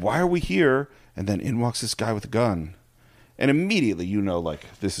 And why are we here? And then in walks this guy with a gun, and immediately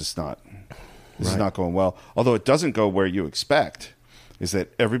this is not going well. Although it doesn't go where you expect, is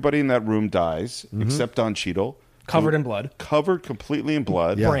that everybody in that room dies except Don Cheadle, covered in blood, covered completely in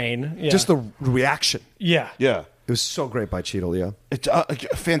blood, brain. Yeah. Just the reaction. Yeah. It was so great by Cheadle, yeah. It's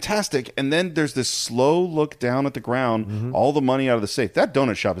fantastic. And then there's this slow look down at the ground, all the money out of the safe. That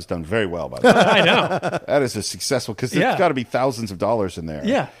donut shop is done very well, by the way. I know. That is a successful, because there's got to be thousands of dollars in there.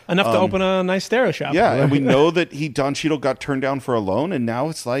 Yeah, enough to open a nice stereo shop. Yeah, and we know that Don Cheadle got turned down for a loan, and now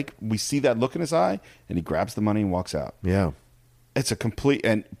it's like we see that look in his eye, and he grabs the money and walks out. Yeah. It's a complete,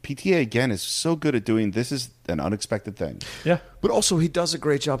 and PTA again is so good at doing this is an unexpected thing. Yeah. But also he does a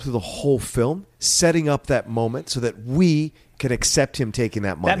great job through the whole film, setting up that moment so that we can accept him taking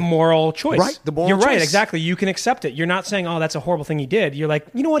that money. That moral choice. Right, the moral You're choice. right, exactly. You can accept it. You're not saying, "Oh, that's a horrible thing he did." You're like,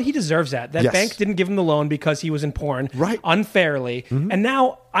 "You know what? He deserves that. That bank didn't give him the loan because he was in porn unfairly. And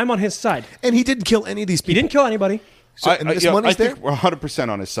now I'm on his side." And he didn't kill any of these people. He didn't kill anybody. So, I money's there? think we're 100%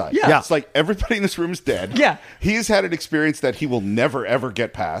 on his side. Yeah. It's like everybody in this room is dead. Yeah. He's had an experience that he will never, ever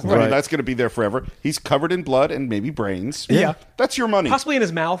get past. I mean, that's going to be there forever. He's covered in blood and maybe brains. Yeah. That's your money. Possibly in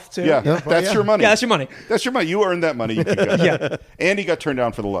his mouth, too. Yeah. That's your money. Yeah, that's your money. That's your money. You earned that money. You can go. Yeah. And he got turned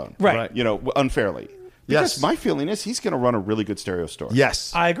down for the loan. Right. Unfairly. Because my feeling is he's going to run a really good stereo store.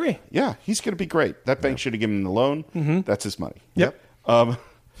 Yes. I agree. Yeah. He's going to be great. That bank should have given him the loan. That's his money. Yep.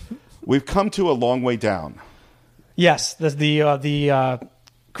 We've come to a long way down. Yes, there's the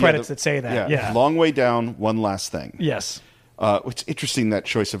credits that say that. Yeah. Long way down, one last thing. Yes. It's interesting, that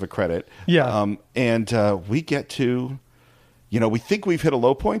choice of a credit. Yeah. And we get to, we think we've hit a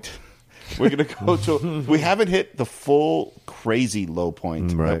low point. We're going to go to, we haven't hit the full crazy low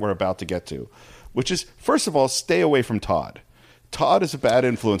point that we're about to get to, which is, first of all, stay away from Todd. Todd is a bad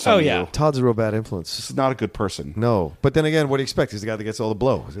influence on you. Todd's a real bad influence. He's not a good person. No. But then again, what do you expect? He's the guy that gets all the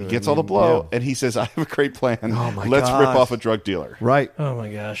blow. He gets all the blow, and he says, "I have a great plan. Oh my Let's gosh. rip off a drug dealer." Right. Oh,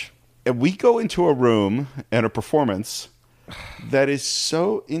 my gosh. And we go into a room and a performance that is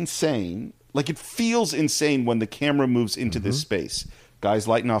so insane like it feels insane when the camera moves into this space. Guys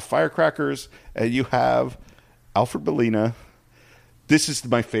lighting off firecrackers, and you have Alfred Molina. This is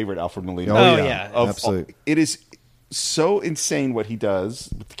my favorite Alfred Molina. Oh, yeah. Absolutely. It is so insane what he does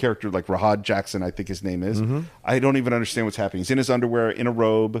with the character like Rahad Jackson, I think his name is. I don't even understand what's happening. He's in his underwear, in a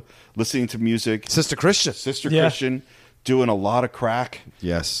robe, listening to music. Sister Christian. Christian, doing a lot of crack.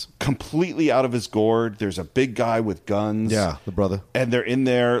 Yes. Completely out of his gourd. There's a big guy with guns. Yeah, the brother. And they're in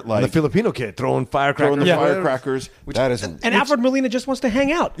there like... And the Filipino kid throwing firecrackers. Firecrackers. That is... And Alfred Molina just wants to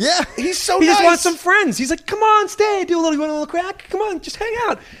hang out. Yeah. He's so He nice. just wants some friends. He's like, come on, stay, you want a little crack? Come on, just hang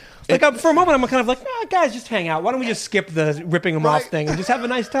out. Like for a moment, I'm kind of like, guys, just hang out. Why don't we just skip the ripping them off thing and just have a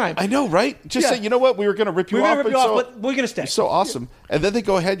nice time? I know, right? Just say, you know what? We were going to rip you off. But we're going to stay. It's so awesome. And then they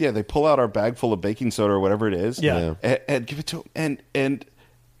go ahead. Yeah, they pull out our bag full of baking soda or whatever it is. Yeah. And give it to him. And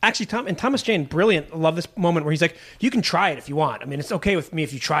actually, Thomas Jane, brilliant. I love this moment where he's like, you can try it if you want. I mean, it's okay with me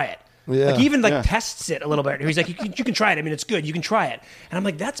if you try it. Yeah. Like he even tests it a little bit. He's like, you can try it. I mean, it's good. You can try it. And I'm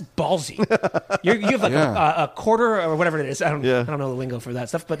like, that's ballsy. You have like a quarter or whatever it is. I don't know the lingo for that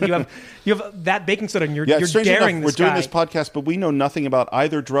stuff. But you have that baking soda, and you're daring enough, this we're guy. doing this podcast, but we know nothing about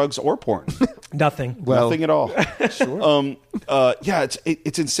either drugs or porn. Nothing. Well, nothing at all. Sure.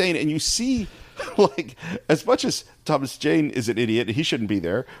 It's insane, and you see. Like, as much as Thomas Jane is an idiot, he shouldn't be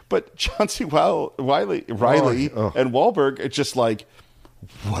there. But John C. Riley and Wahlberg, it's just like,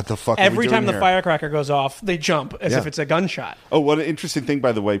 what the fuck? Every time here? the firecracker goes off, they jump as if it's a gunshot. Oh, what an interesting thing,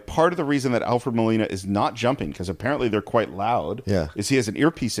 by the way. Part of the reason that Alfred Molina is not jumping, because apparently they're quite loud, is he has an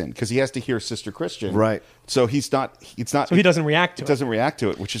earpiece in, because he has to hear Sister Christian. Right. So he's not. It's not. So he doesn't react to it. Doesn't react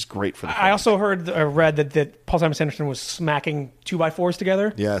to it, which is great for the film. I also read that Paul Thomas Anderson was smacking 2x4s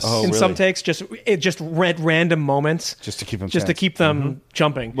together. Yes. In some takes, just read random moments, just to keep them to keep them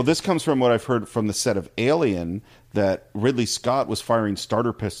jumping. Well, this comes from what I've heard from the set of Alien, that Ridley Scott was firing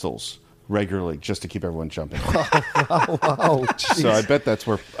starter pistols regularly just to keep everyone jumping. Wow. So I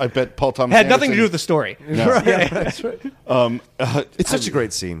bet Paul Thomas had nothing to do with the story. No. Yeah, that's right. It's such a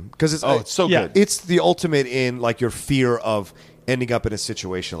great scene because it's so good. It's the ultimate in like your fear of ending up in a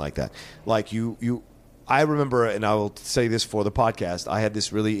situation like that. Like I remember, and I will say this for the podcast, I had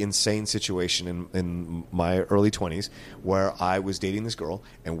this really insane situation in my early 20s where I was dating this girl,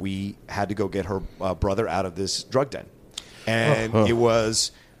 and we had to go get her brother out of this drug den. And it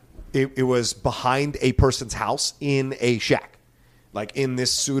was behind a person's house in a shack, like in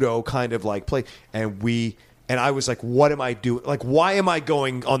this pseudo kind of like place. And I was like, what am I doing? Like, why am I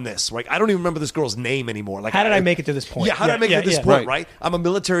going on this? Like, I don't even remember this girl's name anymore. Like, how did I make it to this point? Yeah, how did I make it to this point, right? I'm a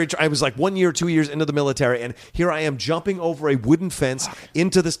military. I was like 1 year, 2 years into the military, and here I am jumping over a wooden fence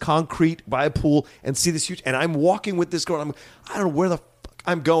into this concrete by a pool and see this huge. And I'm walking with this girl. I don't know where the fuck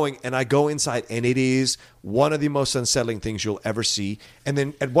I'm going, and I go inside, and it is one of the most unsettling things you'll ever see. And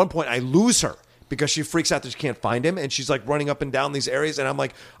then at one point, I lose her, because she freaks out that she can't find him, and she's like running up and down these areas, and I'm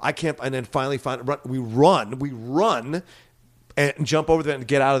like, I can't. And then finally, we run, and jump over there and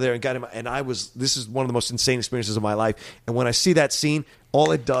get out of there and get him. And this is one of the most insane experiences of my life. And when I see that scene,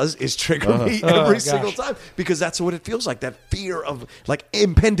 all it does is trigger me every single time, because that's what it feels like, that fear of like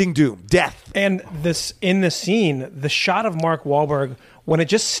impending doom, death. And in the scene, the shot of Mark Wahlberg when it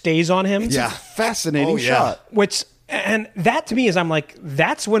just stays on him, it's a fascinating shot. And that to me is, I'm like,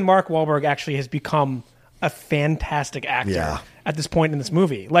 that's when Mark Wahlberg actually has become a fantastic actor at this point in this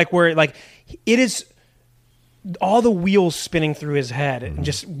movie. Like, where like it is all the wheels spinning through his head, and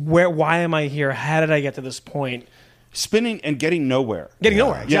just why am I here? How did I get to this point? Spinning and getting nowhere.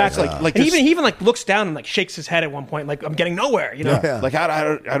 Nowhere, exactly. Like and he even like looks down and like shakes his head at one point, like, I'm getting nowhere, you know? Like,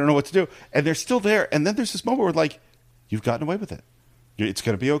 I don't know what to do. And they're still there. And then there's this moment where like, you've gotten away with it. It's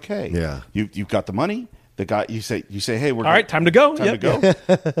going to be okay. Yeah. You've got the money. The guy, you say, hey, we're all right. Time to go. Time to go.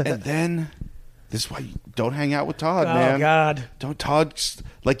 And then this is why you don't hang out with Todd, man. Oh God, don't Todd.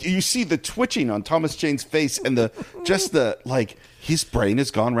 Like, you see the twitching on Thomas Jane's face, and like his brain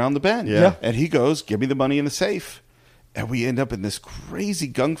has gone round the bend. Yeah. And he goes, "Give me the money in the safe," and we end up in this crazy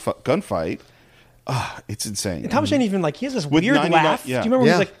gunfight. It's insane. And Thomas Jane even like, he has this weird laugh. Yeah. Do you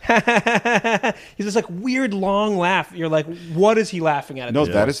remember when he's like, he's this like weird long laugh. You're like, what is he laughing at? No,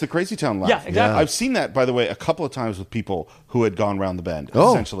 that is the Crazy Town laugh. Yeah, exactly. I've seen that, by the way, a couple of times with people who had gone round the bend,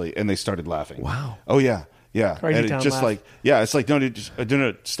 essentially, and they started laughing. Wow. Oh yeah. Yeah, Crazy and Town just laugh. like, it's like,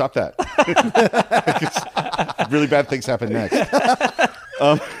 no, stop that. Really bad things happen next.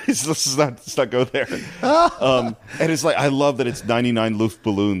 Let's not go there. And it's like, I love that it's 99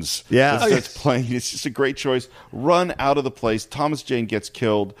 Luftballons. Yeah. That starts playing. It's just a great choice. Run out of the place. Thomas Jane gets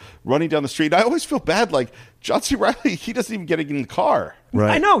killed running down the street. I always feel bad. Like, John C. Reilly, he doesn't even get in the car.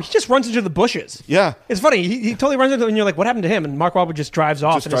 Right. I know. He just runs into the bushes. Yeah. It's funny. He totally runs into, and you're like, what happened to him? And Mark Wahlberg just drives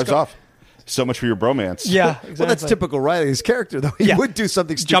off. Drives off. so much for your bromance. Yeah, exactly. Well, that's typical Riley's character, though. He would do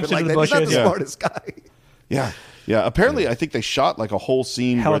something stupid Jumps like into that. the He's not bushes. the smartest guy. Yeah. Yeah, apparently I think they shot like a whole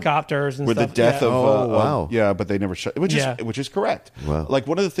scene helicopters and where stuff. the death of wow. yeah, but they never shot, which is correct. Wow. Like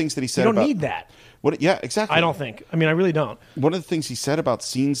one of the things that he said You don't about need that. Yeah, exactly. I don't think. I mean, I really don't. One of the things he said about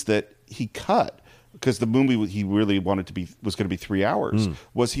scenes that he cut because the movie he really wanted to be was going to be 3 hours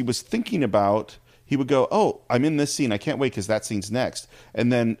was he was thinking about. He would go, "Oh, I'm in this scene. I can't wait because that scene's next."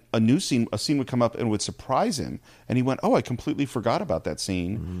 And then a scene would come up and would surprise him, and he went, "Oh, I completely forgot about that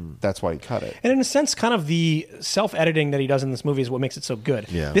scene." That's why he cut it. And in a sense, kind of the self-editing that he does in this movie is what makes it so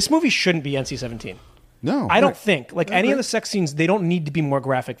good. Yeah. This movie shouldn't be NC-17. No, I don't think. Like any of the sex scenes, they don't need to be more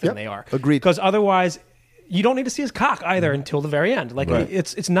graphic than they are. Agreed. Because otherwise, you don't need to see his cock either until the very end. Like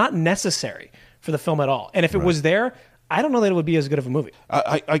it's not necessary for the film at all. And if it was there, I don't know that it would be as good of a movie.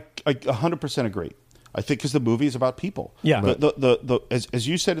 I 100% agree. I think because the movie is about people. Yeah. As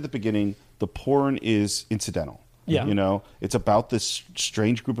you said at the beginning, the porn is incidental. Yeah. You know, it's about this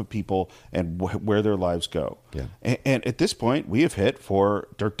strange group of people and where their lives go. Yeah. And at this point, we have hit for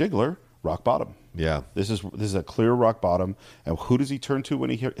Dirk Diggler rock bottom. Yeah. This is a clear rock bottom. And who does he turn to when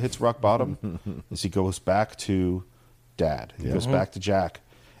he hits rock bottom? Is he goes back to Dad. He goes back to Jack.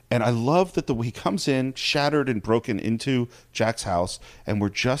 And I love that he comes in shattered and broken into Jack's house, and we're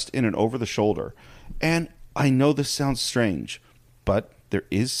just in an over the shoulder. And I know this sounds strange, but there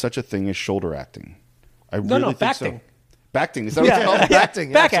is such a thing as shoulder acting. I really think backting. so. Backting. Is that what it's called?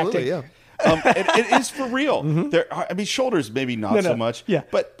 Backting. Back Absolutely, acting. yeah. It is for real. I mean, shoulders maybe not so much. Yeah.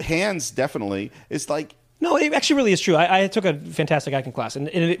 But hands definitely. It's like No, it actually really is true. I took a fantastic acting class, and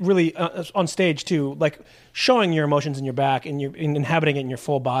it really on stage too, like showing your emotions in your back and inhabiting it in your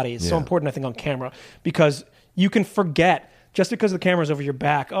full body is so important. I think on camera because you can forget just because the camera's over your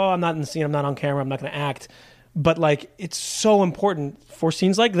back. Oh, I'm not in the scene. I'm not on camera. I'm not going to act. But like, it's so important for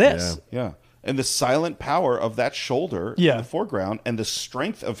scenes like this. Yeah. And the silent power of that shoulder in the foreground and the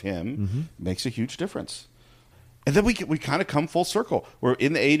strength of him makes a huge difference. And then we kind of come full circle. We're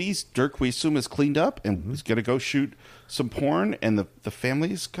in the 80s. Dirk, we assume, is cleaned up and he's going to go shoot some porn, and the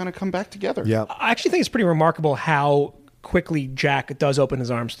family's kind of come back together. Yeah. I actually think it's pretty remarkable how quickly Jack does open his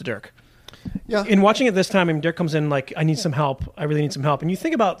arms to Dirk. Yeah. In watching it this time, I mean, Dirk comes in like, I need some help. I really need some help. And you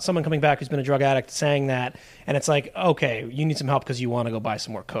think about someone coming back who's been a drug addict saying that, and it's like, okay, you need some help because you want to go buy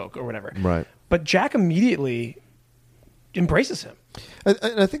some more Coke or whatever. Right. But Jack immediately embraces him. And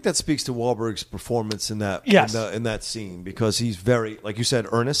I think that speaks to Wahlberg's performance in that in that scene because he's very, like you said,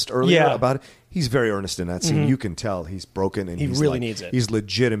 earnest earlier about it. He's very earnest in that scene. You can tell he's broken and he he's really needs it. He's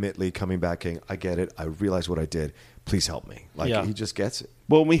legitimately coming back saying, I get it. I realize what I did. Please help me. Like he just gets it.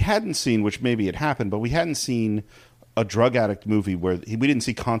 Well, we hadn't seen, which maybe it happened, but we hadn't seen a drug addict movie where we didn't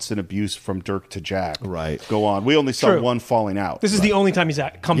see constant abuse from Dirk to Jack go on. We only saw one falling out. This is the only time he's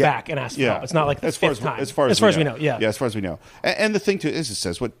come back and asked for help. It's not like the fifth time. As far as we know. Yeah, as far as we know. And the thing too is, it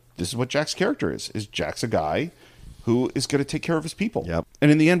says this is what Jack's character is. Jack's a guy who is going to take care of his people. Yep.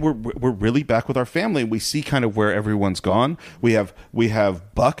 And in the end, we're really back with our family, and we see kind of where everyone's gone. We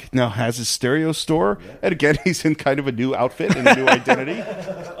have Buck now has his stereo store, and again, he's in kind of a new outfit and a new identity.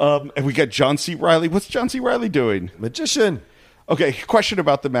 And we got John C. Reilly. What's John C. Reilly doing? Magician. Okay, question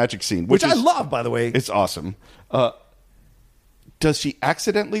about the magic scene, which I love, by the way. It's awesome. Does she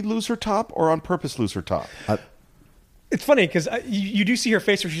accidentally lose her top or on purpose lose her top? It's funny because you do see her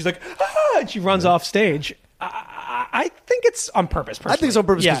face where she's like, ah, and she runs off stage. I think it's on purpose. Personally. I think it's on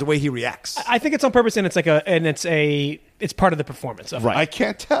purpose because the way he reacts. I think it's on purpose, and it's part of the performance of it. I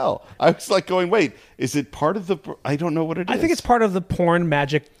can't tell. I was like going, wait, is it part of the? I don't know what it is. I think it's part of the porn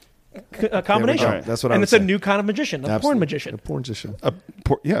magic combination. Right. That's what and I would it's say. a new kind of magician, a porn magician. A porn magician. A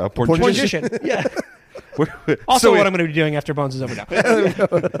porn magician. Yeah. Also, what I'm going to be doing after Bones is over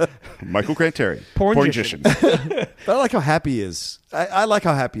now. Michael Grant Terry, porn magician. But I like how happy he is. I like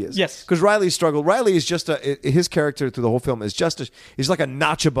how happy he is. Yes, because Riley struggled. Riley is just his character through the whole film is he's like a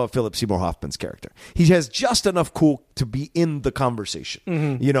notch above Philip Seymour Hoffman's character. He has just enough cool to be in the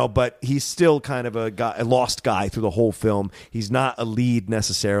conversation, but he's still kind of a lost guy through the whole film. He's not a lead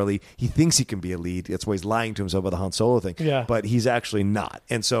necessarily. He thinks he can be a lead. That's why he's lying to himself about the Han Solo thing. Yeah. But he's actually not.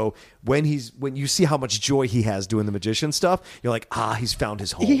 And so when you see how much joy he has doing the magician stuff, you're like, he's found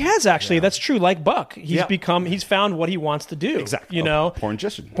his home. He has actually. That's true. Like Buck, he's found what he wants to do. Exactly. you know, porn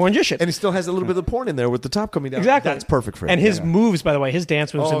magician. And he still has a little bit of porn in there with the top coming down. Exactly. That's perfect for him. And his moves, by the way, his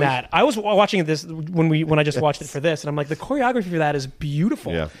dance moves Oh, in that. I was watching this when I just watched it for this, and I'm like, the choreography for that is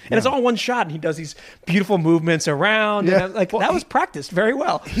beautiful. Yeah. And it's all one shot, and he does these beautiful movements around. Yeah. And that was practiced very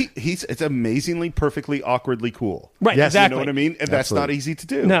well. It's amazingly, perfectly, awkwardly cool. Right, Yes. exactly. You know what I mean? And that's not easy to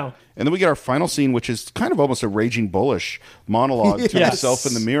do. No. And then we get our final scene, which is kind of almost a raging bullish monologue to Yes. himself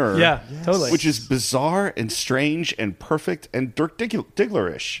in the mirror. Yeah, totally. Which is bizarre and strange and perfect and Dirk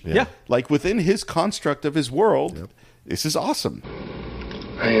Diggler-ish. Yeah. Like within his construct of his world, this is awesome.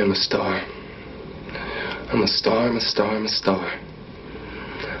 I am a star. I'm a star, I'm a star, I'm a star.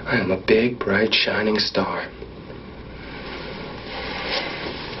 I am a big, bright, shining star.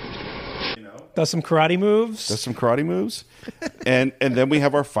 Does some karate moves. and then we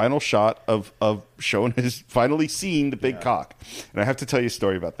have our final shot of showing his finally seeing the big cock. And I have to tell you a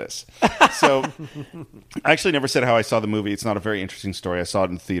story about this. So I actually never said how I saw the movie. It's not a very interesting story. I saw it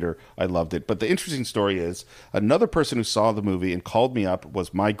in the theater. I loved it. But the interesting story is another person who saw the movie and called me up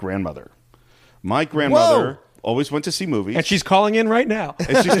was my grandmother. My grandmother always went to see movies. And she's calling in right now.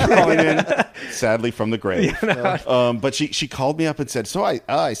 And she's calling in, sadly, from the grave. But she called me up and said, so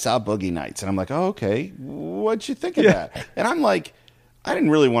I saw Boogie Nights. And I'm like, oh, okay. What'd you think of that? And I'm like, I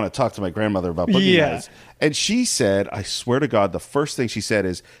didn't really want to talk to my grandmother about Boogie Nights. And she said, I swear to God, the first thing she said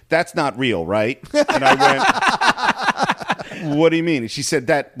is, that's not real, right? And I went, what do you mean? And she said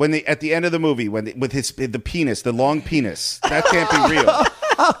that when at the end of the movie, with the penis, the long penis, that can't be real.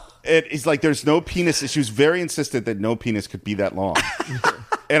 It's like there's no penis. She was very insistent that no penis could be that long.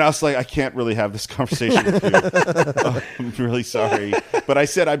 And I was like, I can't really have this conversation with you. I'm really sorry. But I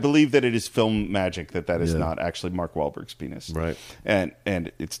said I believe that it is film magic, that is not actually Mark Wahlberg's penis. Right. And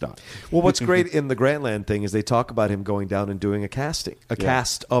it's not. Well, what's great in the Grantland thing is they talk about him going down and doing a cast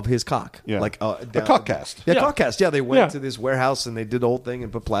of his cock. Yeah. Like a cock cast. Yeah, cock cast. Yeah, they went to this warehouse and they did the whole thing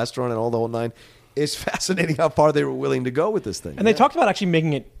and put plaster on it, all the whole nine. It's fascinating how far they were willing to go with this thing. And they talked about actually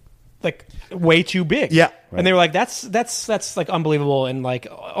making it like way too big. Yeah. And they were like, that's like unbelievable and like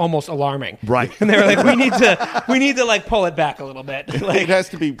almost alarming. Right. And they were like, we need to like pull it back a little bit. Like, it has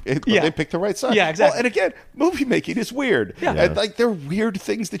to be. They picked the right side. Yeah, exactly. Well, and again, movie making is weird. Yeah. And, like there are weird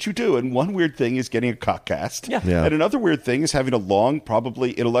things that you do, and one weird thing is getting a cock cast. Yeah. And another weird thing is having a long,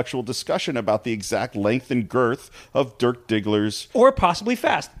 probably intellectual discussion about the exact length and girth of Dirk Diggler's. Or possibly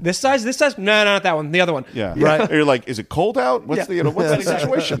fast. This size. No, not that one. The other one. Yeah. Right. And you're like, is it cold out? What's Yeah. what's the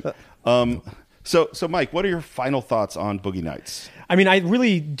situation? So Mike, what are your final thoughts on Boogie Nights? I mean, I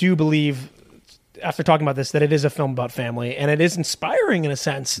really do believe, after talking about this, that it is a film about family, and it is inspiring in a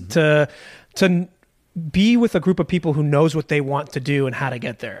sense to be with a group of people who knows what they want to do and how to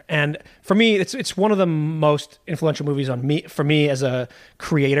get there. And for me, it's one of the most influential movies for me as a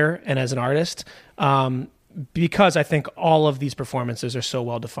creator and as an artist, because I think all of these performances are so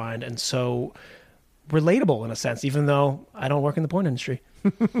well defined and so relatable in a sense, even though I don't work in the porn industry.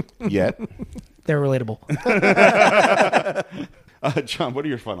 Yet. They're relatable. John, what are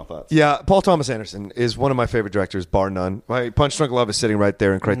your final thoughts? Yeah, Paul Thomas Anderson is one of my favorite directors, bar none. My Punch Drunk Love is sitting right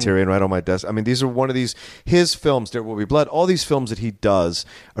there in Criterion, right on my desk. I mean, these are one of his films, There Will Be Blood. All these films that he does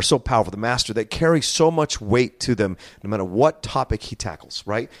are so powerful. The master, they carry so much weight to them, no matter what topic he tackles,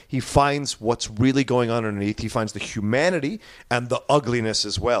 right? He finds what's really going on underneath. He finds the humanity and the ugliness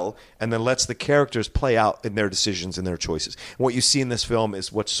as well, and then lets the characters play out in their decisions and their choices. And what you see in this film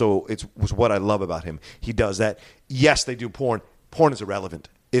is was what I love about him. He does that. Yes, they do porn. Porn is irrelevant.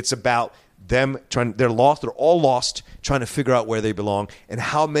 It's about them they're lost, they're all lost, trying to figure out where they belong. And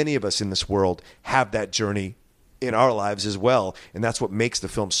how many of us in this world have that journey in our lives as well. And that's what makes the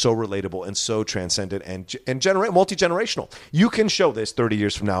film so relatable and so transcendent and multi-generational. You can show this 30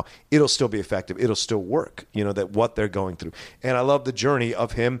 years from now. It'll still be effective. It'll still work, that what they're going through. And I love the journey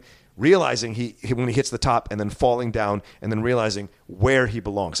of him realizing when he hits the top and then falling down and then realizing where he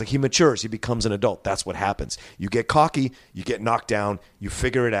belongs. Like he matures, he becomes an adult. That's what happens. You get cocky, you get knocked down, you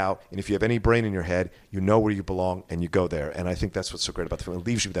figure it out, and if you have any brain in your head, you know where you belong and you go there. And I think that's what's so great about the film. It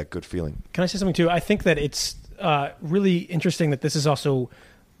leaves you with that good feeling. Can I say something too? I think that it's really interesting that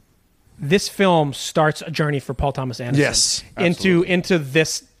this film starts a journey for Paul Thomas Anderson. Yes, into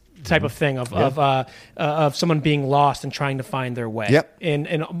this type of thing of someone being lost and trying to find their way. Yep.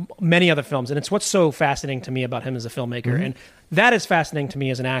 In many other films, and it's what's so fascinating to me about him as a filmmaker, and that is fascinating to me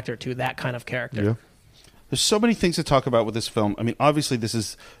as an actor too. That kind of character. Yeah. There's so many things to talk about with this film. I mean, obviously, this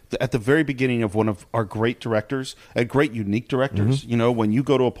is at the very beginning of one of our great directors, great unique directors. You know, when you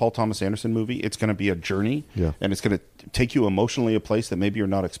go to a Paul Thomas Anderson movie, it's going to be a journey, and it's going to take you emotionally a place that maybe you're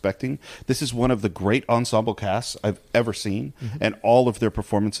not expecting. This is one of the great ensemble casts I've ever seen, and all of their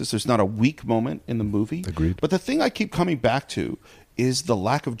performances. There's not a weak moment in the movie. Agreed. But the thing I keep coming back to is the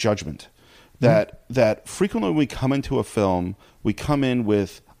lack of judgment. That frequently when we come into a film, we come in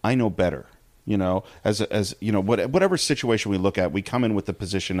with, I know better. You know, as you know, whatever situation we look at, we come in with the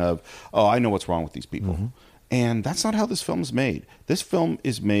position of, oh, I know what's wrong with these people. And that's not how this film is made. This film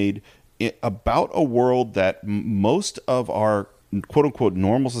is made about a world that most of our quote-unquote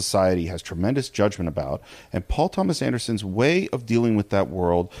normal society has tremendous judgment about, and Paul Thomas Anderson's way of dealing with that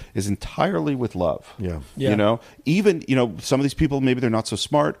world is entirely with love. You know, even, you know, some of these people, maybe they're not so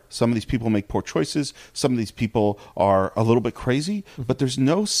smart, some of these people make poor choices, some of these people are a little bit crazy, but there's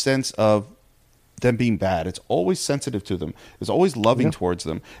no sense of them being bad. It's always sensitive to them. It's always loving towards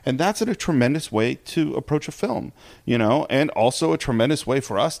them. And that's a tremendous way to approach a film, you know, and also a tremendous way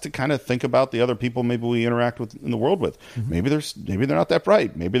for us to kind of think about the other people maybe we interact with in the world with. Maybe they're not that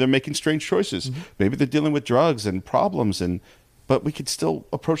bright. Maybe they're making strange choices. Maybe they're dealing with drugs and problems, but we could still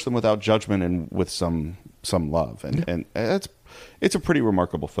approach them without judgment and with some love. And it's a pretty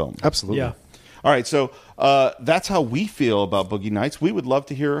remarkable film. Absolutely. Yeah. All right, so that's how we feel about Boogie Nights. We would love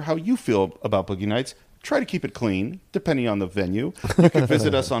to hear how you feel about Boogie Nights. Try to keep it clean, depending on the venue. You can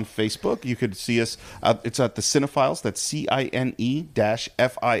visit us on Facebook. You could see us. It's at the Cinephiles. That's CINE-FILES.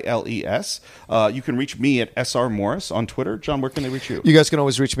 You can reach me at SR Morris on Twitter. John, where can they reach you? You guys can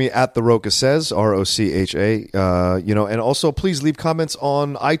always reach me at The Rocha Says, ROCHA. You know, and also please leave comments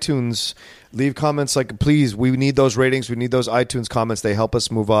on iTunes. Leave comments like, please, we need those ratings. We need those iTunes comments. They help us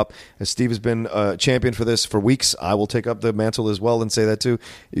move up. As Steve has been a champion for this for weeks, I will take up the mantle as well and say that too.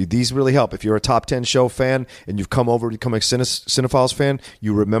 These really help. If you're a Top 10 show fan and you've come over to become a Cinephiles fan,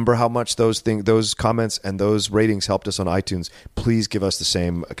 you remember how much those comments and those ratings helped us on iTunes. Please give us the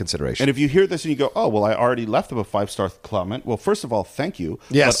same consideration. And if you hear this and you go, oh, well, I already left them a 5-star comment. Well, first of all, thank you.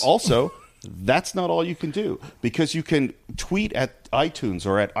 Yes. But also, that's not all you can do, because you can tweet at iTunes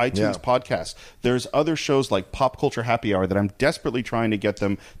or at iTunes Podcasts. There's other shows like Pop Culture Happy Hour that I'm desperately trying to get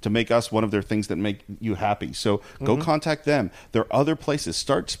them to make us one of their things that make you happy. So go contact them. There are other places.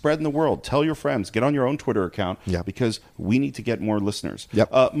 Start spreading the word. Tell your friends. Get on your own Twitter account because we need to get more listeners.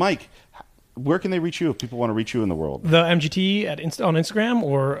 Mike, where can they reach you if people want to reach you in the world? The MGT on Instagram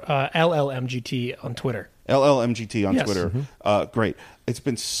or LLMGT on Twitter. LLMGT on Twitter. Great. It's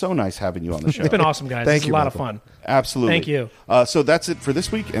been so nice having you on the show. It's been awesome, guys. It's a lot of fun. Absolutely. Thank you. So that's it for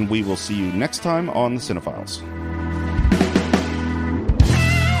this week, and we will see you next time on The Cinephiles.